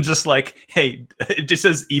font and just like, hey, it just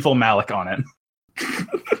says Evil Malik on it.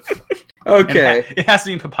 Okay. It has to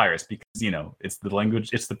be in papyrus because, you know, it's the language,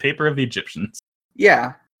 it's the paper of the Egyptians.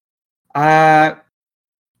 Yeah.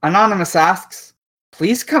 Anonymous asks,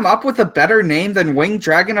 please come up with a better name than Winged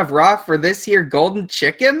Dragon of Ra for this here golden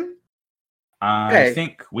chicken? I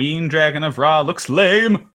think Winged Dragon of Ra looks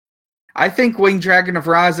lame. I think Winged Dragon of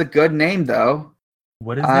Ra is a good name, though.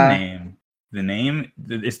 What is the name? The name,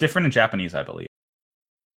 it's different in Japanese, I believe.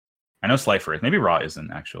 I know Slifer is. Maybe Ra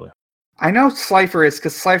isn't, actually. I know Slifer is,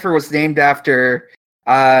 because Slifer was named after,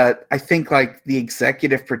 I think, like, the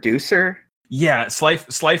executive producer. Yeah,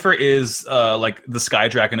 Slifer is, like, the Sky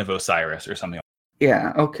Dragon of Osiris or something.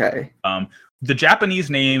 Yeah, okay. The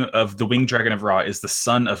Japanese name of the Winged Dragon of Ra is the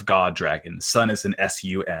Son of God Dragon. Sun is an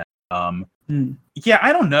S-U-N. Yeah,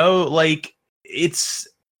 I don't know. Like, it's...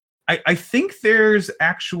 I think there's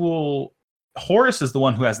actual... Horus is the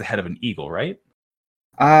one who has the head of an eagle, right?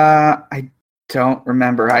 I don't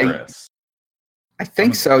remember. Horus. I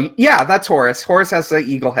think so. Yeah, that's Horus. Horus has the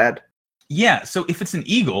eagle head. Yeah, so if it's an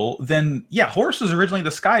eagle, then yeah, Horus was originally the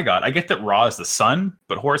sky god. I get that Ra is the sun,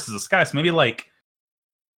 but Horus is the sky, so maybe like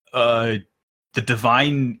the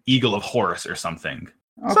divine eagle of Horus or something.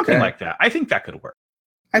 Okay. Something like that. I think that could work.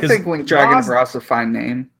 I think Winged Dragon of Ra's a fine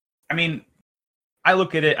name. I mean, I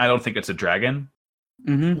look at it, I don't think it's a dragon.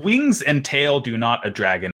 Mm-hmm. Wings and tail do not a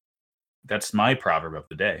dragon. That's my proverb of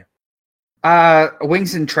the day.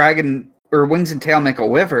 Wings and tail make a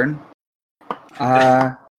wyvern.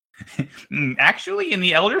 Actually, in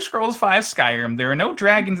the Elder Scrolls V Skyrim, there are no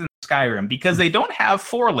dragons in Skyrim because they don't have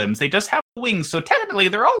forelimbs. They just have wings. So technically,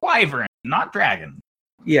 they're all wyverns, not dragons.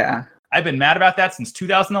 Yeah. I've been mad about that since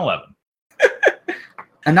 2011.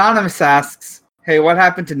 Anonymous asks, "Hey, what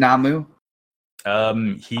happened to Namu?"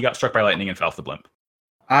 He got struck by lightning and fell off the blimp.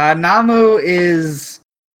 Namu's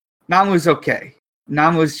okay.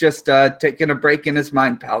 Namu's just taking a break in his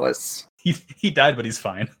mind palace. He died, but he's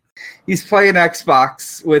fine. He's playing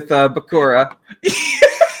Xbox with Bakura.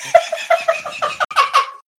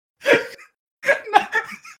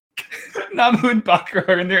 Namu and Bakura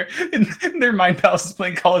are in their mind palaces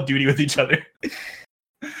playing Call of Duty with each other.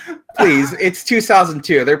 Please, it's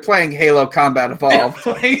 2002. They're playing Halo Combat Evolved.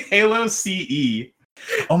 They're playing Halo CE.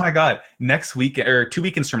 Oh my god! Next week or 2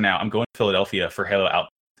 weekends from now, I'm going to Philadelphia for Halo Out.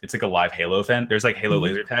 It's like a live Halo event. There's like Halo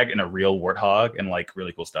laser tag and a real warthog and like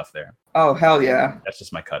really cool stuff there. Oh hell yeah! That's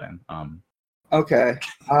just my cut-in. Okay.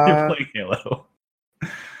 You're playing Halo.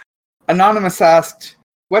 Anonymous asked,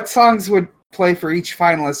 "What songs would play for each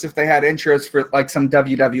finalist if they had intros for like some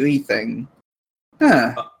WWE thing?"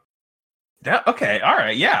 Huh. Okay. All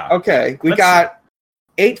right. Yeah. Okay. We got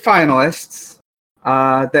 8 finalists.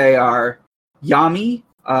 They are Yami,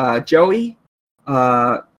 Joey,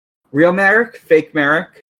 Real Merrick, Fake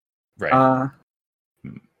Merrick, right.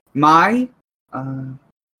 Mai,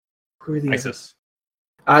 who are the Isis,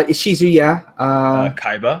 Shizuya,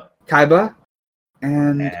 Kaiba,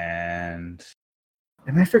 and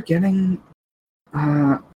am I forgetting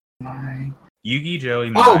my Yugi, Joey,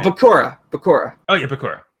 Mai. Oh, Bakura. Oh yeah,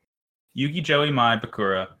 Bakura. Yugi, Joey, Mai,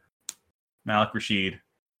 Bakura, Malik, Rashid,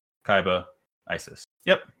 Kaiba, Isis.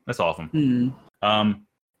 Yep, that's all of them.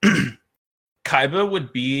 Kaiba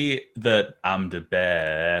would be the I'm the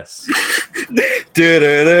best.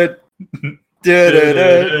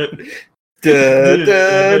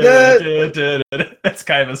 That's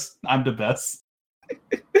Kaiba's I'm the best.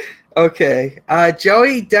 Okay.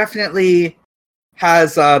 Joey definitely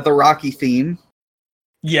has the Rocky theme.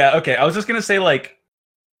 Yeah, okay. I was just gonna say like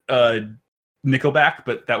Nickelback,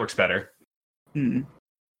 but that works better.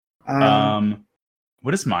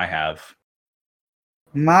 What does Mai have?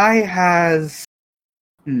 Mai has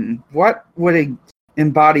what would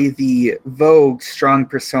embody the Vogue strong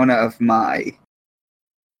persona of Mai?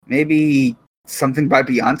 Maybe something by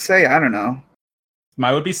Beyonce? I don't know.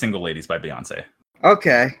 Mai would be Single Ladies by Beyonce.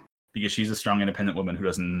 Okay. Because she's a strong, independent woman who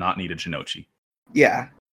does not need a Jinochi. Yeah.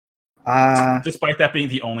 Despite that being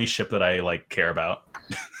the only ship that I like care about.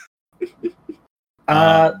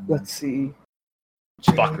 Let's see.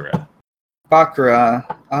 Bakura.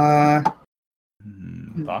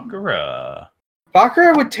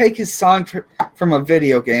 Bakura would take his song from a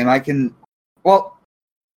video game.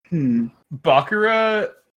 Bakura.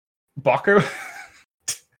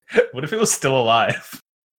 What if it was still alive?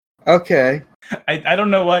 Okay. I don't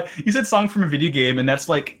know what you said. Song from a video game, and that's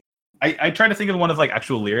like I try to think of one of like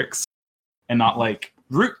actual lyrics, and not like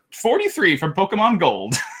Route 43 from Pokemon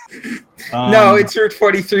Gold. No, it's Route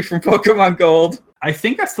 43 from Pokemon Gold. I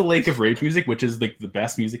think that's the Lake of Rage music, which is like the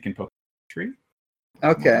best music in Pokemon history.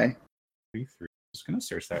 Okay. Just gonna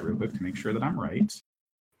search that real quick to make sure that I'm right.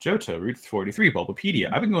 Johto, Route 43,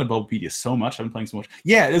 Bulbapedia. I've been going to Bulbapedia so much. I've been playing so much.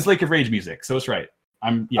 Yeah, it's Lake of Rage music, so it's right.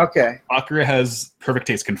 Okay. Bakura has perfect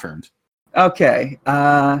taste confirmed. Okay.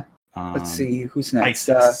 Let's see who's next.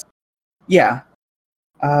 Isis. Yeah.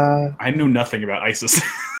 I knew nothing about Isis.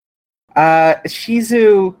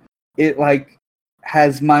 Shizu, it like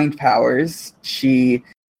has mind powers. She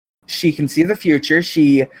can see the future.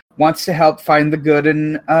 She wants to help find the good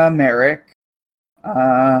in Merrick.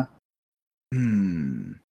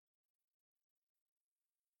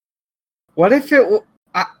 What if it?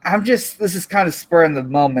 This is kind of spur in the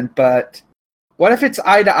moment, but what if it's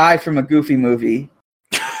Eye to Eye from a Goofy movie?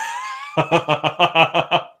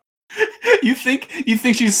 You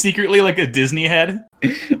think she's secretly like a Disney head?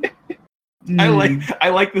 I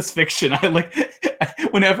like this fiction. I like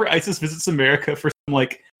whenever Isis visits America for some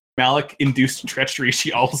like Malik induced treachery,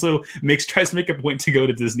 she also tries to make a point to go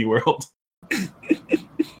to Disney World.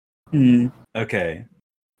 Okay.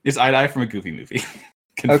 It's Eye to Eye from a Goofy movie.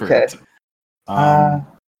 Confirmed. Okay.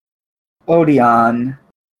 Odeon.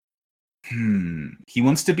 He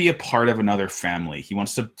wants to be a part of another family. He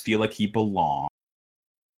wants to feel like he belongs.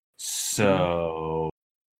 So...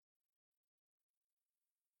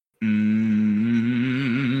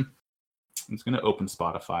 I'm just going to open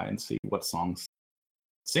Spotify and see what songs.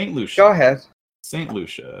 St. Lucia. Go ahead. St.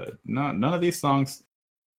 Lucia. No, none of these songs.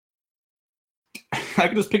 I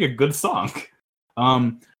could just pick a good song.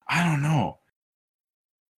 I don't know.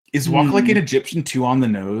 Is Walk Like an Egyptian too on the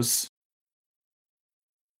nose?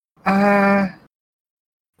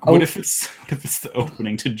 What if it's the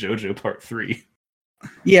opening to JoJo Part 3?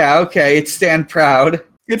 Yeah, okay. It's Stand Proud.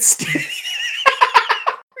 It's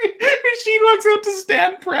Rashid walks out to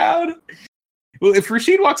Stand Proud. Well, if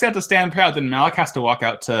Rashid walks out to Stand Proud, then Malik has to walk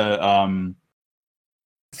out to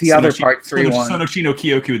the other Part 3 one. Sonochi no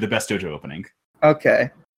Kyoku, the best JoJo opening. Okay.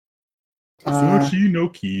 Sonochi no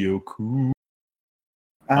Kyoku.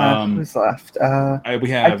 Who's left? We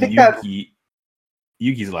have Yugi.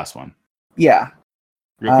 Yugi's the last one. Yeah.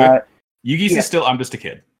 Real quick. Yugi's is still I'm Just a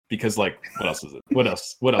Kid. Because, like, what else is it? What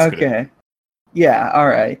else could it be? Yeah,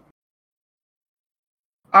 alright.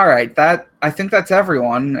 Alright, I think that's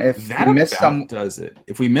everyone. If that we miss does it.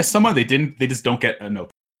 If we miss someone, they just don't get a note.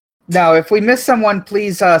 No, if we miss someone,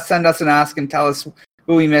 please send us an ask and tell us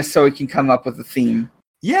who we missed so we can come up with a theme.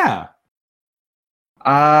 Yeah.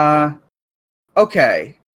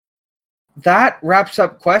 Okay. That wraps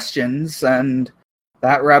up questions, and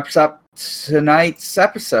that wraps up tonight's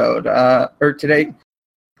episode. Or today.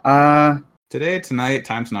 Tonight,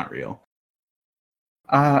 time's not real.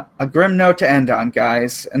 A grim note to end on,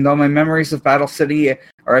 guys. And though my memories of Battle City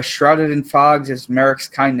are as shrouded in fogs as Merrick's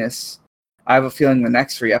kindness, I have a feeling the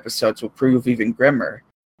next 3 episodes will prove even grimmer,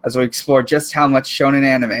 as we explore just how much shonen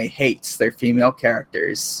anime hates their female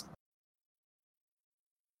characters.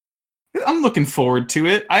 I'm looking forward to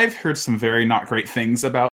it. I've heard some very not great things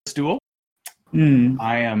about this duel.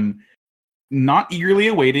 I am not eagerly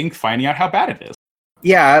awaiting finding out how bad it is.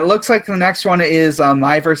 Yeah, it looks like the next one is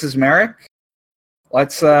Mai versus Merrick.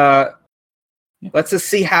 Let's just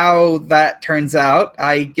see how that turns out.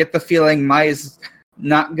 I get the feeling Mai is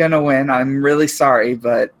not gonna win. I'm really sorry,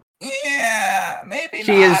 but yeah, maybe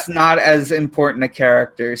she is not as important a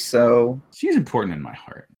character. So she's important in my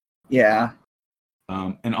heart. Yeah.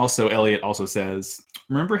 And also, Elliot also says,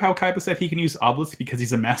 remember how Kaiba said he can use Obelisk because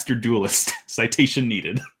he's a master duelist? Citation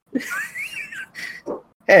needed.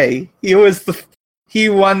 Hey, he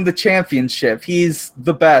won the championship. He's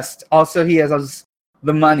the best. Also, he has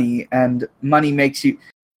the money, and money makes you...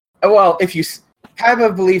 Well,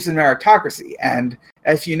 Kaiba believes in meritocracy, and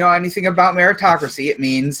if you know anything about meritocracy, it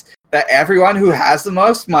means that everyone who has the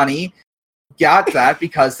most money got that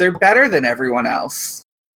because they're better than everyone else.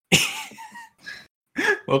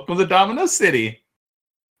 Welcome to Domino City.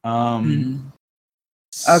 Okay.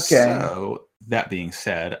 So, that being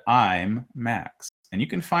said, I'm Max, and you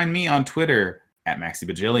can find me on Twitter at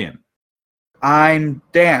MaxyBajillion. I'm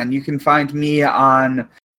Dan. You can find me on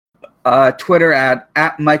Twitter at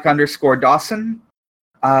Mike_Dawson.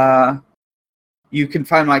 You can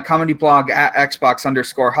find my comedy blog at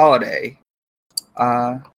Xbox_Holiday.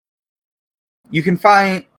 You can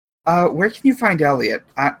find... where can you find Elliot?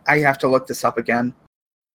 I have to look this up again.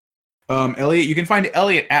 Elliot, you can find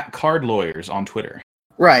Elliot at Card Lawyers on Twitter.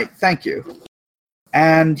 Right, thank you.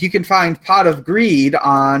 And you can find Pot of Greed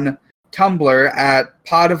on Tumblr at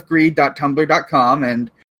potofgreed.tumblr.com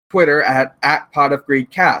and Twitter at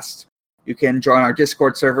potofgreedcast. You can join our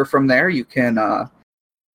Discord server from there. You can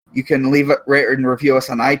leave a rate and review us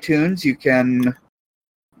on iTunes. You can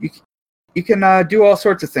do all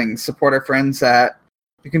sorts of things. You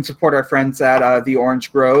can support our friends at the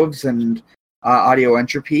Orange Groves and Audio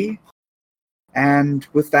Entropy. And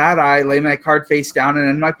with that, I lay my card face down and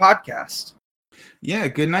end my podcast. Yeah,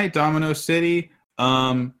 good night, Domino City.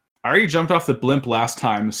 I already jumped off the blimp last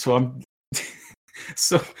time, so I'm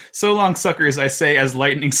so long, suckers. I say as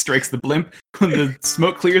lightning strikes the blimp. When the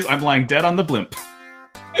smoke clears, I'm lying dead on the blimp.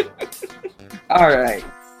 All right.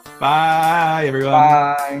 Bye, everyone.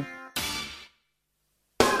 Bye.